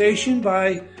conversation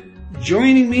by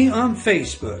joining me on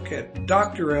Facebook at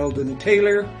Dr. Eldon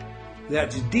Taylor,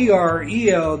 that's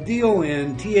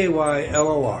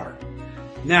DRELDONTAYLOR.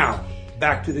 Now,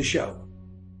 back to the show.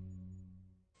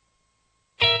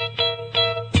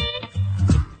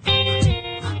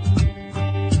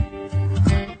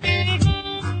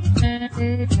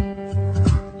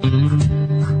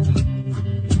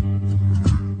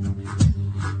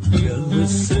 Will the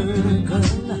circle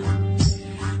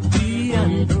be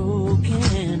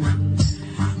unbroken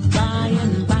by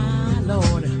and by,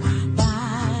 Lord,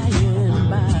 by and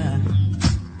by?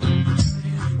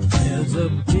 There's a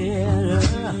better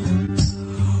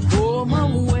home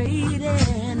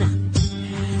awaiting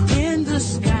in the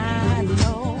sky,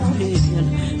 Lord,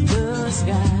 in the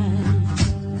sky.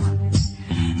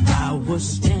 I was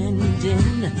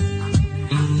standing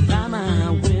by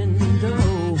my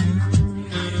window.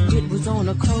 It was on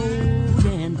a cold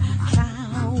and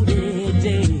cloudy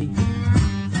day.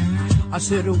 I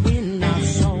said when I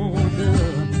saw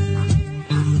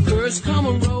the birds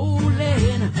come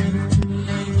rolling,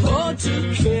 oh,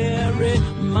 to carry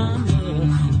my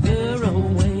mother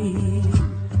away.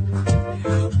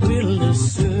 Will the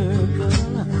circle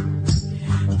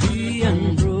be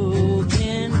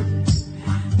unbroken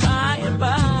by and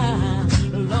by,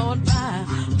 Lord, by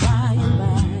and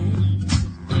by?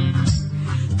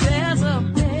 There's a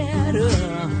better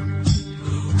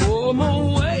home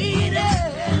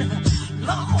awaiting,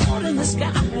 Lord, in the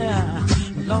sky,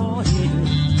 Lord, in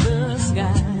the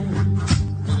sky.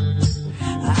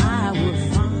 I will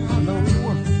follow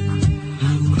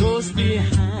close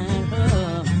behind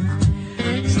her,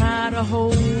 try to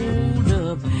hold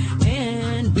up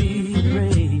and be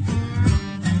brave,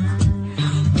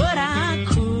 but I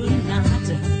could not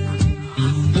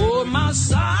hold my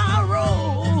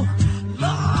sorrow,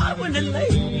 Lord, when they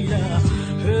laid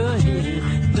her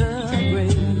in the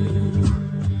grave.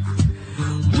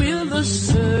 Will the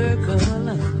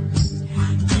circle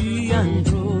be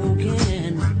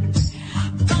unbroken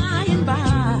by and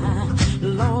by,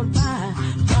 Lord, by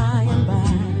and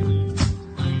by?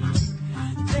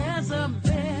 There's a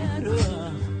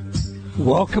better.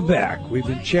 Welcome back. We've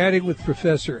been chatting with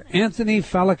Professor Anthony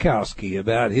Falakowski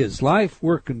about his life,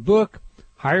 work, and book,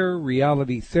 Higher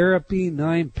Reality Therapy,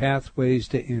 9 Pathways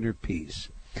to Inner Peace.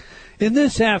 In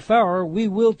this half hour, we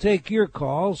will take your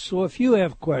calls, so if you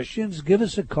have questions, give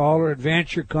us a call or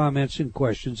advance your comments and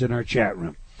questions in our chat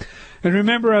room. And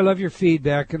remember, I love your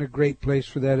feedback, and a great place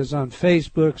for that is on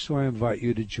Facebook, so I invite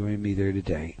you to join me there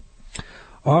today.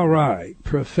 All right,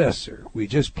 Professor, we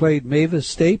just played Mavis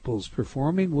Staples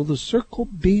performing Will the Circle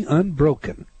Be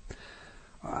Unbroken?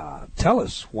 Tell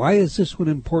us, why is this one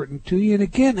important to you? And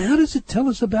again, how does it tell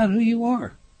us about who you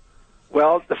are?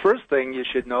 Well, the first thing you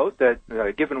should note that,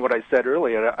 given what I said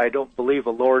earlier, I don't believe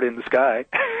a Lord in the sky,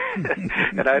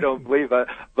 and I don't believe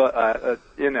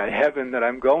in a heaven that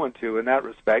I'm going to in that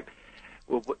respect.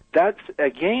 Well, that's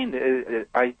again,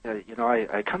 I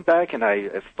come back and I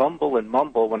fumble and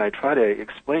mumble when I try to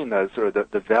explain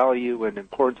the value and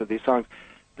importance of these songs.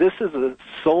 This is a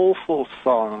soulful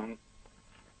song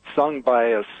sung by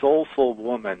a soulful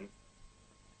woman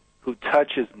who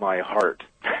touches my heart.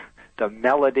 The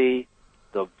melody,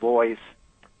 the voice,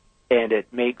 and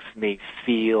it makes me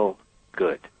feel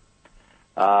good.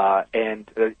 And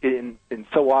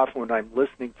so often when I'm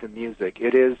listening to music,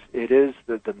 it is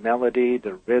the melody,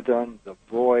 the rhythm, the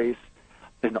voice,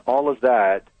 and all of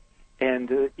that, and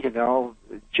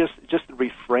just the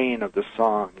refrain of the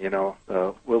song.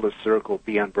 Will the circle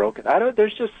be unbroken?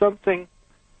 There's just something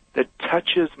that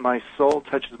touches my soul,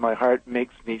 touches my heart,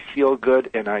 makes me feel good,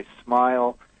 and I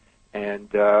smile, and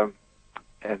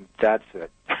that's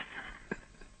it.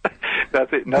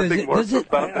 Nothing more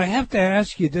profound. I have to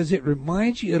ask you, does it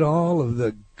remind you at all of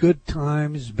the good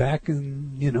times back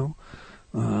in,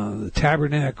 the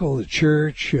tabernacle, the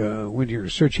church, when you're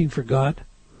searching for God?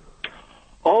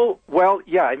 Oh, well,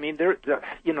 yeah. I mean, though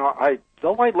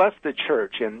I left the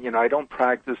church and, I don't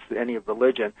practice any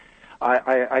religion,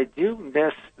 I do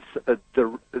miss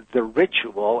the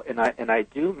ritual, and I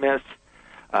do miss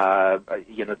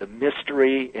the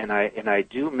mystery, and I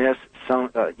do miss some,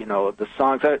 the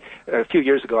songs. A few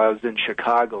years ago, I was in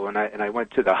Chicago, and I went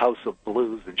to the House of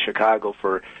Blues in Chicago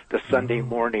for the Sunday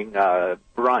morning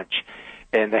brunch,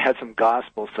 and they had some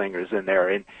gospel singers in there,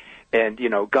 and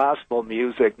gospel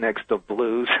music next to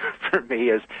blues for me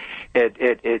is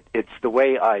it's the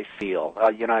way I feel.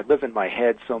 I live in my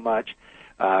head so much.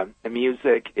 The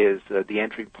music is the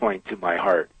entry point to my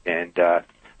heart, and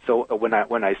so when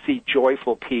I see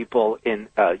joyful people in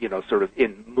sort of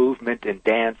in movement and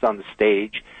dance on the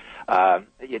stage,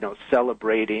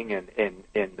 celebrating and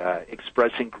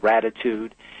expressing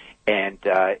gratitude and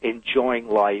enjoying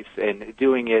life and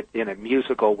doing it in a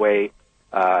musical way,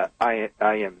 I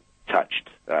am touched,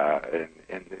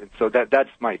 and so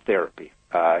that's my therapy.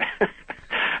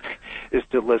 Is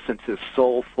to listen to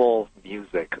soulful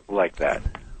music like that.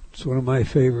 It's one of my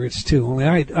favorites too. Only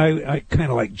I kind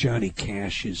of like Johnny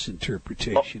Cash's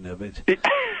interpretation of it.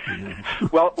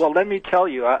 Well, let me tell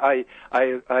you, I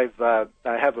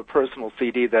have a personal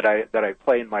CD that I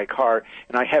play in my car,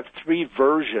 and I have 3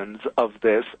 versions of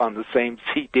this on the same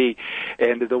CD.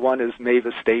 And the one is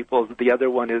Mavis Staples, the other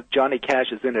one is Johnny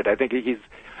Cash is in it. I think he's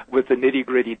with the Nitty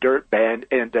Gritty Dirt Band,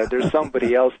 and there's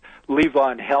somebody else.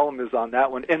 Levon Helm is on that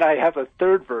one, and I have a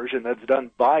 3rd version that's done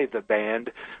by the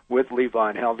band with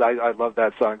Levon Helm. I love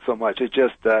that song so much. It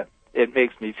just it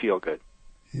makes me feel good.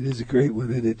 It is a great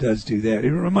one, and it does do that.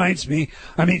 It reminds me,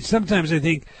 sometimes I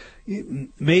think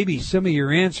maybe some of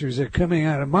your answers are coming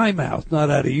out of my mouth, not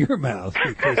out of your mouth,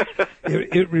 because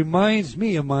it reminds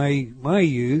me of my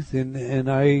youth,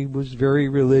 and I was very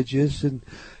religious, and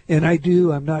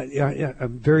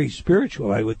I'm very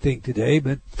spiritual, I would think, today,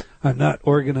 but I'm not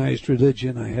organized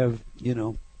religion. I have,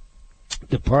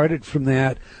 departed from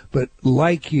that, but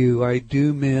like you, I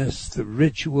do miss the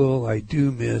ritual, I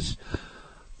do miss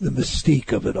the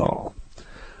mystique of it all.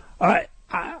 I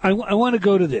want to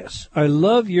go to this. I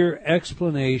love your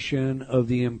explanation of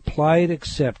the implied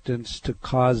acceptance to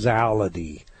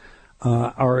causality,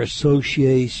 our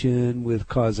association with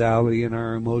causality in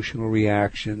our emotional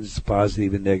reactions,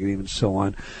 positive and negative and so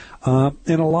on.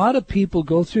 And a lot of people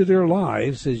go through their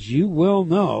lives, as you well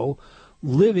know,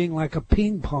 living like a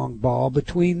ping pong ball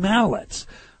between mallets,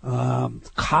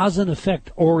 cause and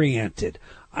effect oriented.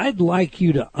 I'd like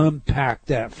you to unpack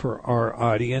that for our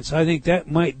audience. I think that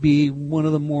might be one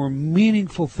of the more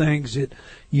meaningful things that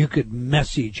you could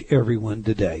message everyone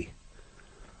today.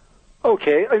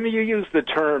 Okay. I mean, you use the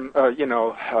term,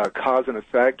 cause and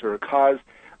effect, or cause.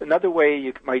 Another way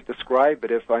you might describe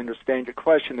it, if I understand your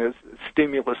question, is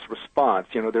stimulus response.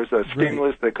 There's a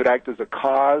stimulus that could act as a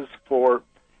cause for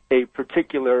a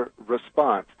particular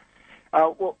response.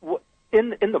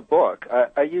 In the book,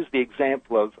 I use the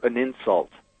example of an insult.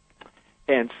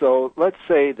 And so let's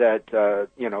say that,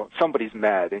 somebody's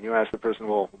mad, and you ask the person,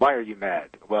 well, why are you mad?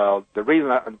 Well, the reason,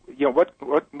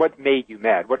 what made you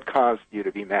mad? What caused you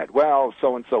to be mad? Well,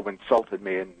 so-and-so insulted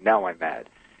me, and now I'm mad.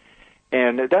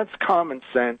 And that's common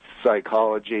sense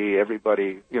psychology.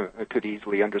 Everybody, could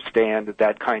easily understand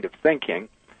that kind of thinking.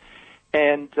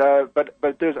 And but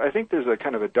I think there's a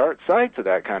kind of a dark side to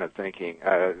that kind of thinking.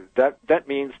 That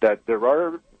means that there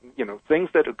are things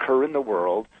that occur in the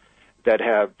world that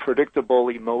have predictable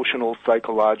emotional,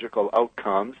 psychological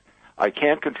outcomes. I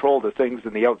can't control the things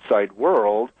in the outside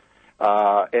world,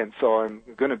 and so I'm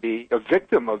going to be a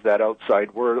victim of that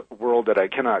outside world that I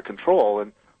cannot control.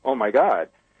 And oh my God!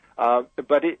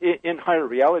 But in higher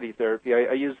reality therapy,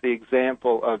 I use the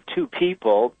example of two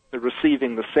people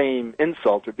receiving the same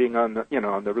insult or being on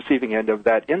the receiving end of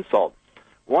that insult.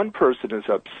 One person is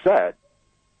upset,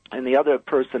 and the other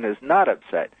person is not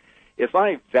upset. If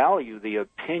I value the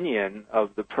opinion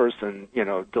of the person,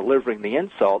 delivering the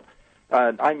insult,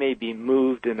 I may be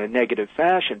moved in a negative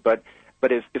fashion. But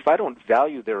if I don't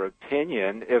value their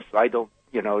opinion, if I don't,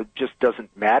 it just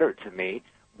doesn't matter to me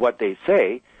what they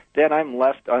say, then I'm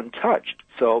left untouched.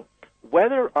 So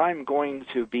whether I'm going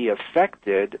to be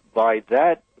affected by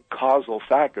that causal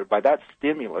factor, by that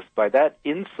stimulus, by that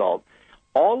insult,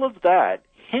 all of that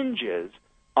hinges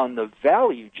on the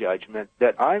value judgment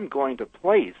that I'm going to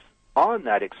place on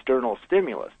that external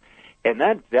stimulus. And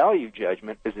that value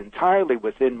judgment is entirely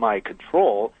within my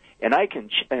control, and I can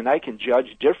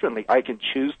judge differently. I can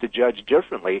choose to judge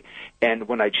differently, and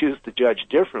when I choose to judge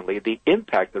differently, the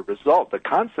impact, the result, the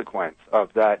consequence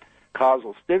of that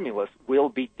causal stimulus will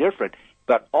be different.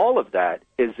 But all of that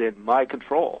is in my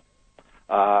control.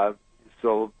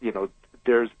 So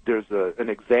there's an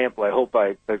example. I hope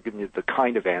I've given you the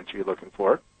kind of answer you're looking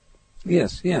for.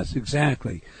 Yes,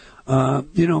 exactly.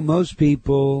 Most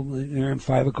people are in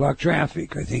 5 o'clock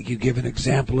traffic. I think you give an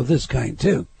example of this kind,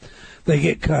 too. They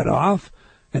get cut off,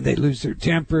 and they lose their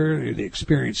temper, they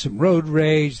experience some road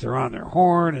rage, they're on their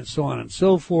horn, and so on and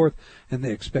so forth, and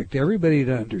they expect everybody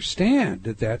to understand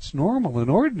that that's normal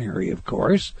and ordinary, of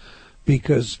course,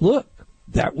 because, look,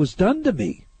 that was done to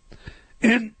me.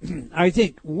 And I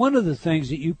think one of the things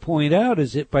that you point out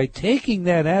is that by taking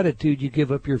that attitude, you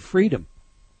give up your freedom.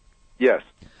 Yes.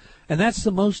 And that's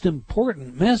the most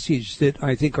important message that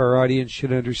I think our audience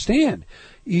should understand.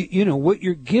 What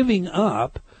you're giving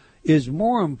up is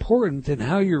more important than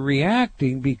how you're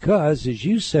reacting because, as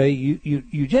you say,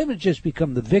 you haven't just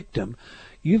become the victim.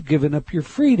 You've given up your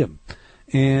freedom.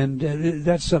 And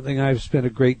that's something I've spent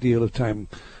a great deal of time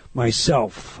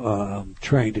myself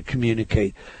trying to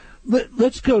communicate.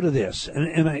 Let's go to this,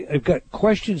 and I've got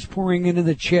questions pouring into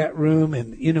the chat room,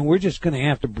 and, we're just going to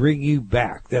have to bring you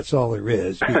back. That's all there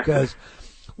is, because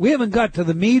we haven't got to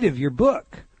the meat of your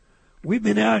book. We've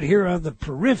been out here on the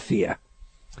periphery.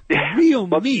 The real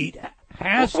meat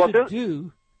has to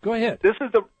do... Go ahead. This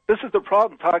is the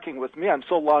problem talking with me. I'm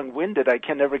so long-winded I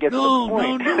can never get to the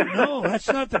point. No. That's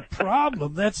not the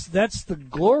problem. That's the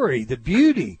glory, the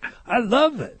beauty. I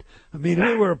love it. I mean, if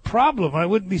it were a problem, I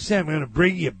wouldn't be saying I'm going to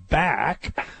bring you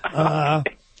back. The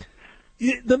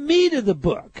meat of the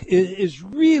book is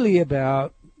really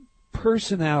about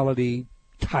personality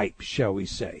type, shall we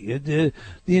say, the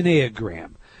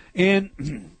Enneagram.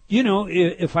 And,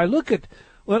 if I look at,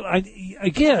 well, I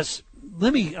guess,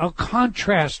 I'll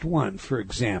contrast one, for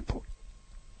example.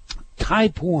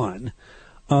 Type 1,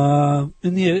 in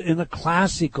the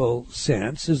classical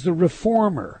sense, is the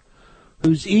reformer,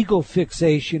 whose ego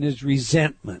fixation is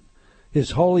resentment,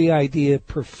 his holy idea of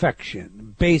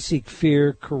perfection, basic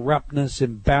fear, corruptness,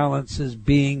 imbalances,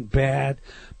 being bad,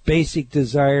 basic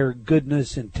desire,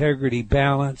 goodness, integrity,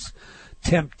 balance,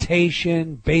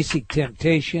 temptation, basic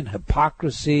temptation,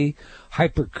 hypocrisy,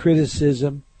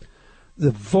 hypercriticism,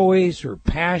 the voice or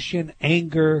passion,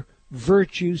 anger,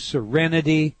 virtue,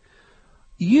 serenity.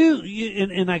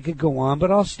 And I could go on, but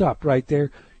I'll stop right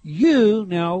there. You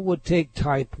now would take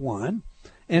type 1,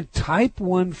 and type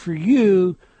 1 for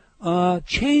you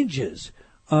changes.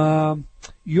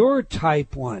 Your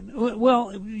type 1.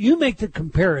 Well, you make the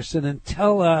comparison and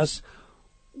tell us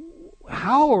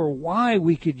how or why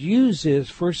we could use this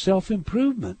for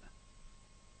self-improvement.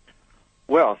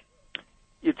 Well,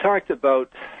 you talked about,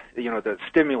 the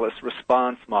stimulus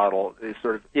response model is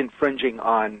sort of infringing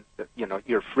on,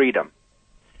 your freedom.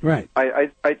 Right.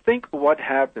 I think what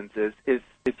happens is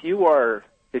if you are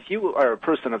a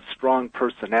person of strong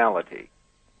personality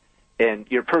and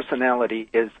your personality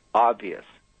is obvious,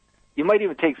 you might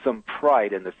even take some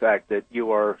pride in the fact that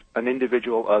you are an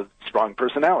individual of strong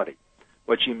personality.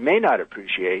 What you may not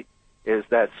appreciate is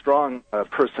that strong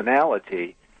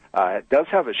personality does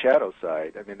have a shadow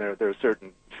side. I mean, there are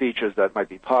certain features that might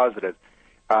be positive,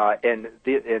 and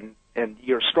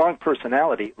your strong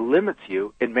personality limits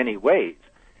you in many ways.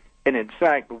 And in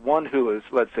fact, one who is,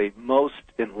 let's say, most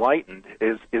enlightened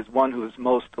is one who is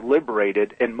most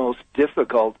liberated and most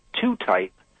difficult to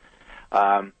type.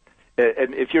 And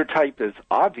if your type is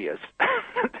obvious,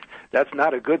 that's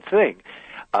not a good thing.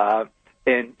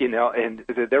 And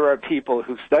there are people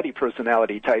who study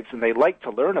personality types, and they like to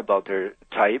learn about their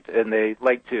type, and they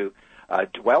like to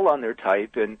dwell on their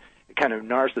type and kind of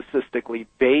narcissistically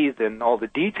bathe in all the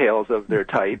details of their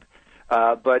type.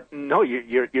 But no,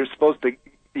 you're supposed to,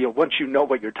 once you know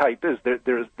what your type is,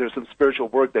 there's some spiritual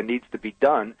work that needs to be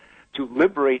done to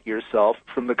liberate yourself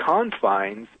from the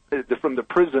confines, from the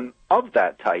prison of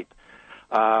that type.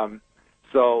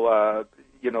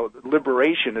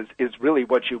 Liberation is really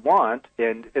what you want,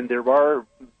 and there are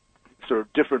sort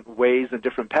of different ways and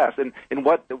different paths. And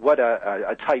what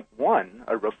a type 1,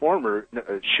 a reformer,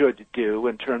 should do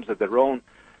in terms of their own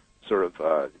sort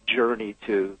of journey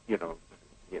to,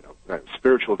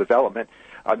 spiritual development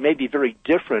may be very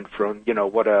different from,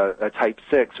 what a type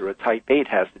 6 or a type 8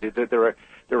 has to do.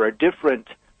 There are different,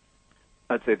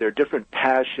 I'd say there are different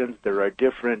passions, there are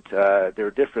different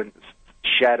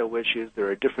shadow issues, there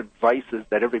are different vices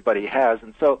that everybody has.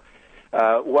 And so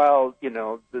while,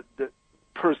 the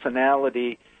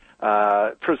personalities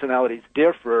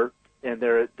differ, and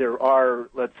there are,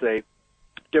 let's say,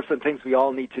 different things we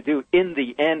all need to do, in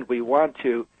the end we want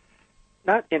to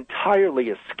not entirely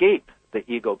escape the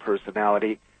ego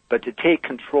personality, but to take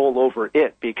control over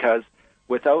it, because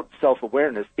without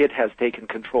self-awareness, it has taken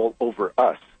control over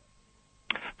us.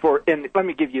 And let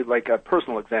me give you like a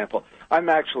personal example. I'm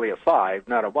actually a 5,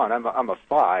 not a 1. I'm a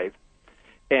 5,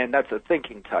 and that's a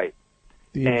thinking type.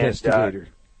 The investigator.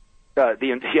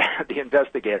 The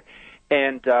investigator.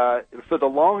 And for the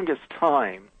longest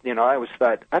time, I always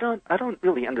thought I don't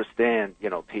really understand,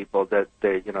 people that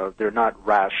they're not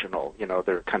rational,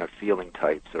 they're kind of feeling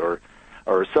types, or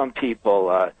some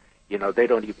people, they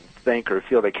don't even think or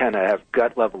feel, they kind of have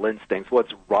gut level instincts.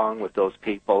 What's wrong with those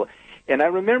people? And I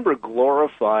remember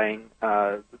glorifying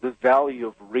the value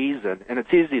of reason, and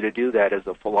it's easy to do that as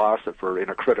a philosopher in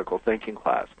a critical thinking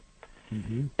class.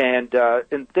 Mm-hmm. And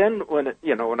then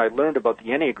when I learned about the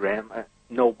Enneagram,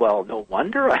 no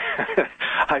wonder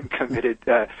I'm committed,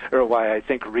 or why I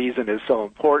think reason is so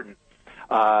important.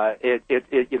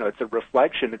 It's a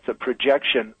reflection, it's a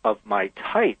projection of my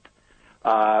type,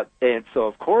 and so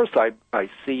of course I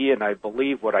see and I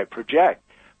believe what I project.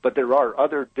 But there are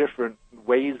other different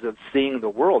ways of seeing the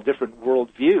world, different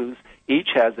worldviews. Each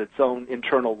has its own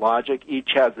internal logic.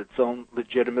 Each has its own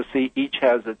legitimacy. Each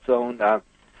has its own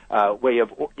way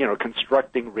of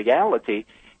constructing reality.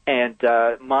 And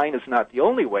mine is not the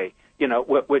only way.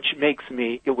 Which makes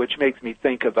me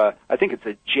think of I think it's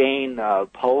a Jain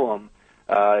poem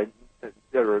about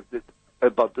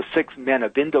the 6 men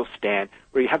of Indostan,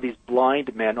 where you have these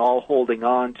blind men all holding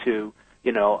on to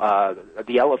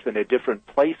the elephant at different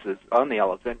places on the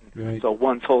elephant. Right. So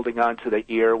one's holding on to the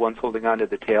ear, one's holding on to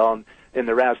the tail, and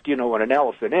they're asked, do you know what an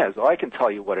elephant is? Well, I can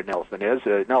tell you what an elephant is.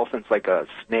 An elephant's like a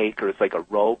snake, or it's like a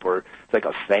rope, or it's like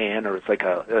a fan, or it's like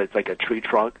a tree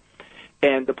trunk.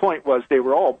 And the point was they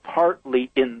were all partly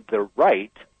in the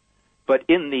right, but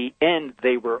in the end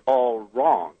they were all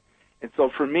wrong. And so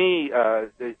for me,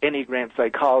 the Enneagram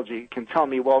psychology can tell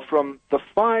me, well, from the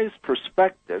 5's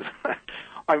perspective,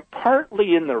 I'm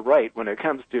partly in the right when it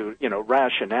comes to,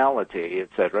 rationality,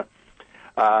 etc.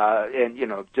 And,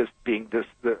 just being the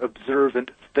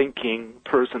observant, thinking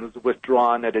person who's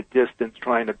withdrawn at a distance,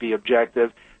 trying to be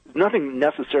objective. There's nothing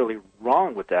necessarily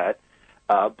wrong with that,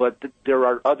 but there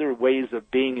are other ways of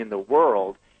being in the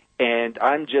world, and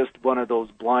I'm just one of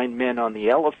those blind men on the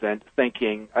elephant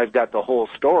thinking I've got the whole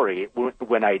story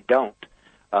when I don't.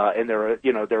 And there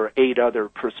are 8 other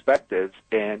perspectives,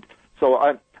 and so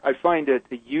I find it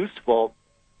useful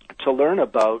to learn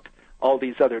about all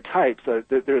these other types.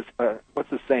 There's what's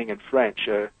the saying in French?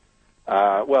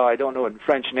 I don't know in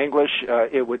French and English.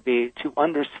 It would be, to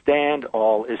understand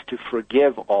all is to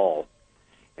forgive all.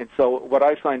 And so what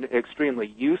I find extremely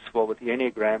useful with the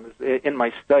Enneagram is in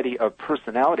my study of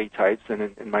personality types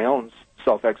and in my own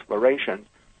self-explorations,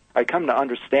 I come to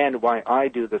understand why I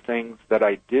do the things that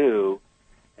I do,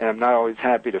 and I'm not always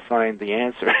happy to find the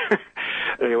answer.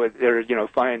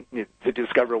 To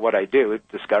discover what I do,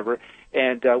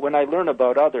 And when I learn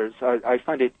about others, I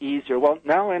find it easier. Well,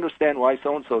 now I understand why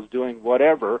so-and-so is doing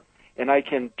whatever, and I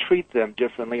can treat them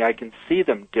differently. I can see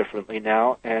them differently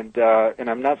now, and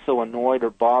I'm not so annoyed or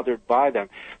bothered by them.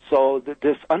 So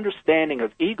this understanding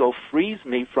of ego frees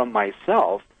me from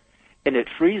myself, and it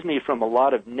frees me from a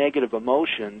lot of negative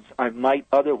emotions I might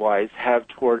otherwise have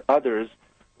toward others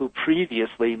who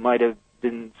previously might have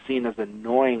been seen as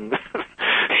annoying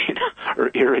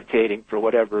or irritating for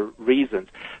whatever reasons.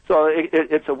 So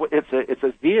it's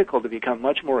a vehicle to become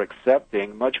much more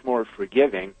accepting, much more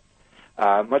forgiving,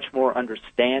 much more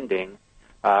understanding,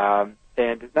 and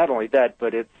not only that,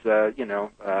 but it's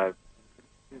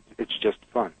it's just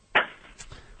fun.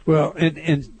 Well,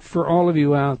 and for all of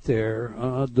you out there,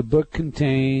 the book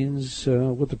contains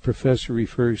what the professor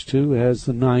refers to as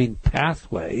the 9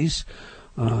 pathways,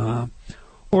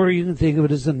 or you can think of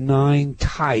it as the 9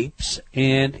 types,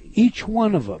 and each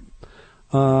one of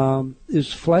them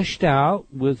is fleshed out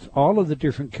with all of the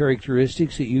different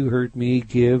characteristics that you heard me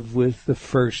give with the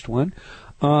first one,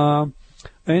 and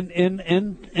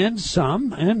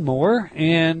some and more,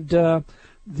 and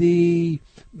the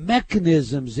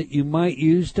mechanisms that you might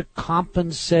use to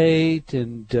compensate,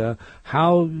 and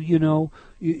how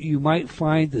you might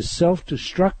find the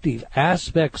self-destructive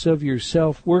aspects of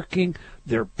yourself working.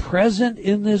 They're present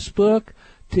in this book,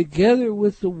 together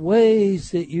with the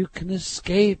ways that you can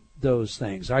escape those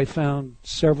things. I found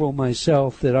several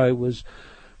myself that I was,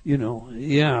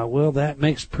 that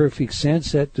makes perfect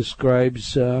sense. That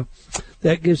describes,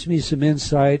 that gives me some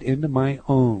insight into my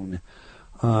own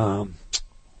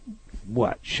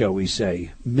what shall we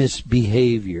say,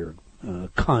 misbehavior,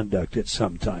 conduct at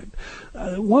some time.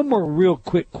 One more real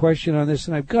quick question on this,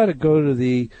 and I've got to go to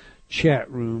the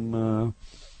chat room,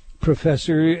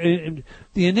 Professor. The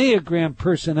Enneagram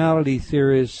personality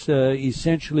theorists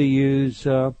essentially use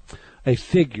a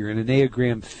figure, an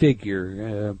Enneagram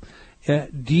figure.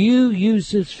 Do you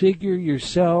use this figure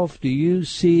yourself? Do you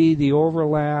see the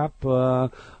overlap, a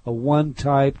 1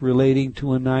 type relating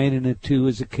to a 9 and a 2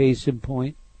 as a case in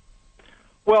point?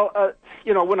 Well,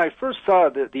 when I first saw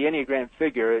the Enneagram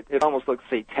figure, it almost looked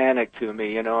satanic to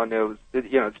me, and it was,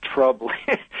 it's troubling.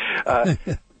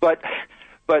 But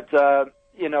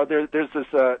there's this.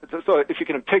 So if you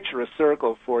can picture a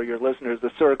circle for your listeners,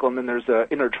 the circle, and then there's an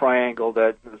inner triangle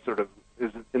that sort of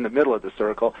is in the middle of the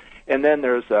circle, and then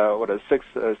there's a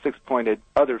six-pointed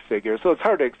other figure. So it's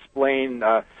hard to explain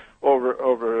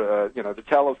over the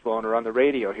telephone or on the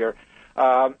radio here.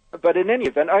 But in any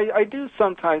event, I do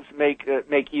sometimes make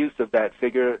use of that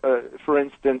figure. For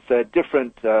instance,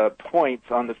 different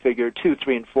points on the figure 2,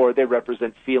 3, and 4, they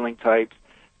represent feeling types.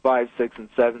 5, 6, and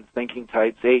 7 thinking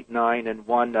types. 8, 9, and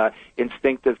 1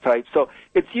 instinctive types. So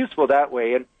it's useful that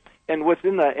way. And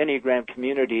within the Enneagram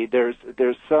community, there's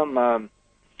some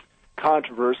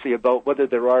controversy about whether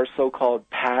there are so-called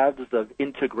paths of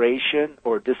integration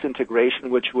or disintegration,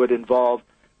 which would involve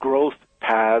growth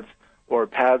paths, or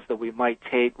paths that we might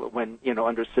take when,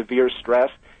 under severe stress.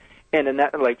 And in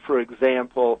that, like, for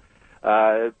example,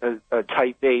 a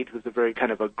type 8 who's a very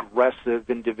kind of aggressive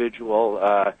individual,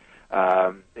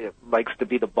 likes to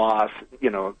be the boss,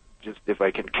 just if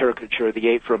I can caricature the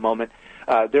 8 for a moment,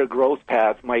 their growth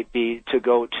path might be to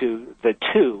go to the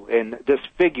 2. And this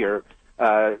figure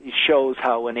shows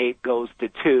how an 8 goes to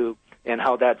 2 and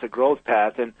how that's a growth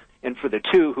path. And for the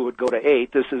 2 who would go to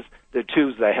 8, this is the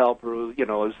 2's the helper who,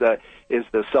 is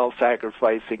the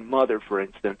self-sacrificing mother, for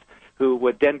instance, who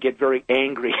would then get very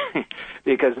angry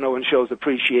because no one shows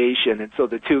appreciation. And so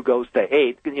the 2 goes to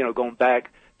 8, going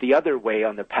back the other way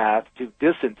on the path to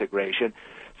disintegration.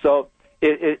 So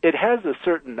it has a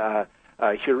certain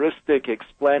heuristic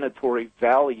explanatory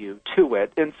value to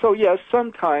it. And so, yes,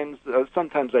 sometimes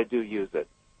I do use it.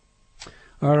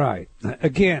 All right.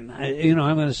 Again,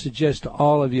 I'm going to suggest to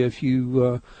all of you,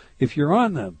 if you're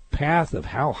on the path of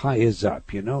how high is up,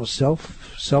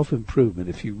 self-improvement,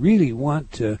 if you really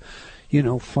want to,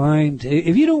 find,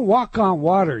 if you don't walk on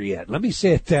water yet, let me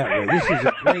say it that way. This is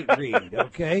a great read,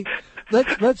 okay?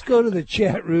 Let's go to the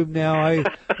chat room now.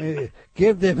 I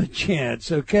give them a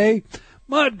chance, okay?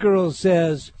 Mud Girl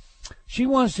says she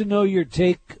wants to know your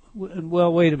take.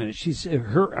 Well, wait a minute.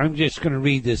 I'm just going to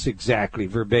read this exactly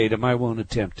verbatim. I won't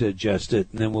attempt to adjust it,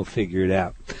 and then we'll figure it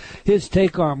out. His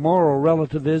take on moral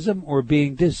relativism or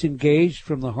being disengaged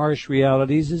from the harsh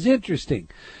realities is interesting.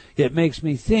 It makes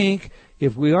me think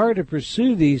if we are to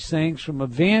pursue these things from a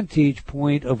vantage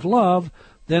point of love,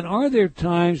 then are there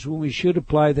times when we should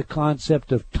apply the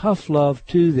concept of tough love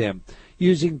to them?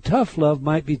 Using tough love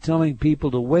might be telling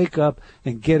people to wake up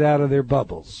and get out of their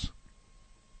bubbles.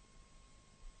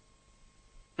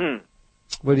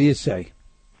 What do you say?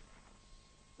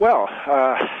 Well,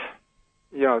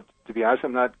 to be honest,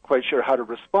 I'm not quite sure how to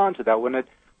respond to that. When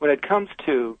it comes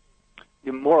to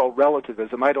moral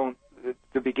relativism, I don't,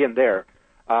 to begin there,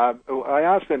 I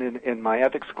often in my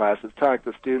ethics classes talk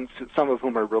to students, some of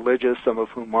whom are religious, some of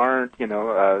whom aren't,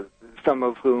 some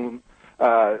of whom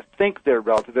think they're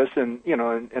relativists, and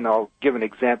I'll give an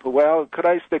example. Well, could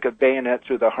I stick a bayonet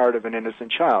through the heart of an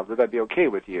innocent child? Would that be okay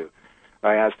with you?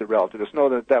 I asked the relativist.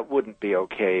 No, that wouldn't be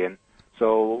okay. And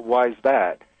so why is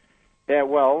that? Yeah,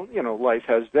 well, life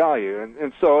has value.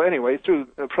 And so anyway, through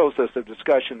a process of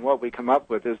discussion, what we come up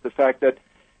with is the fact that,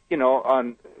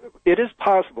 it is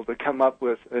possible to come up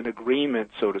with an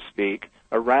agreement, so to speak,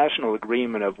 a rational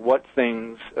agreement of what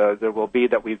things there will be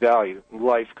that we value.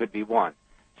 Life could be one.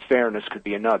 Fairness could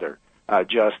be another.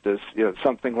 Justice,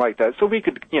 something like that. So we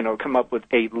could, come up with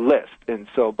a list. And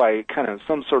so by kind of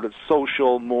some sort of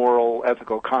social, moral,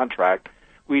 ethical contract,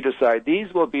 we decide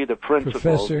these will be the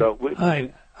principles.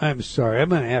 Professor, I'm sorry. I'm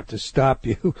going to have to stop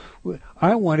you.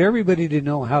 I want everybody to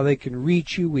know how they can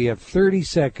reach you. We have 30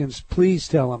 seconds. Please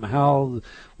tell them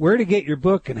where to get your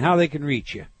book and how they can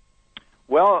reach you.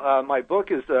 Well, my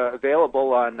book is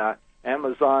available on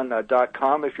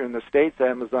Amazon.com if you're in the States,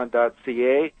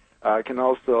 Amazon.ca. It can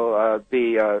also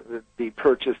be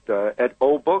purchased at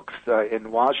O-Books in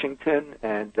Washington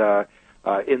and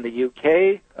in the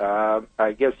UK.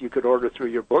 I guess you could order through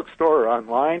your bookstore or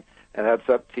online, and that's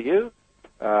up to you.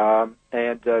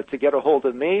 And to get a hold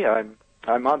of me, I'm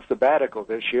on sabbatical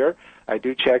this year. I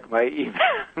do check my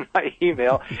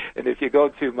email, and if you go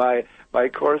to my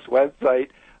course website,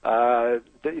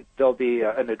 there'll be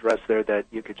an address there that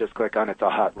you could just click on. It's a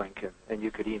hot link, and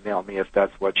you could email me if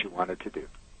that's what you wanted to do.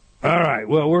 All right.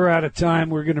 Well, we're out of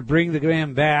time. We're going to bring the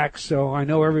man back, so I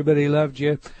know everybody loved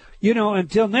you.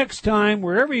 Until next time,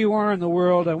 wherever you are in the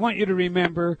world, I want you to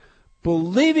remember,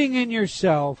 believing in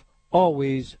yourself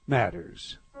always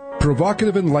matters.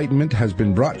 Provocative Enlightenment has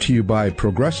been brought to you by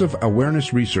Progressive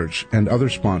Awareness Research and other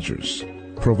sponsors.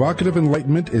 Provocative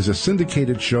Enlightenment is a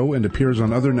syndicated show and appears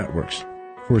on other networks.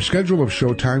 For a schedule of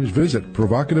show times, visit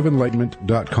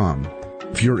provocativeenlightenment.com.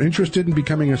 If you're interested in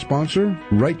becoming a sponsor,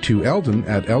 write to Eldon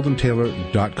at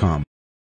eldontaylor.com.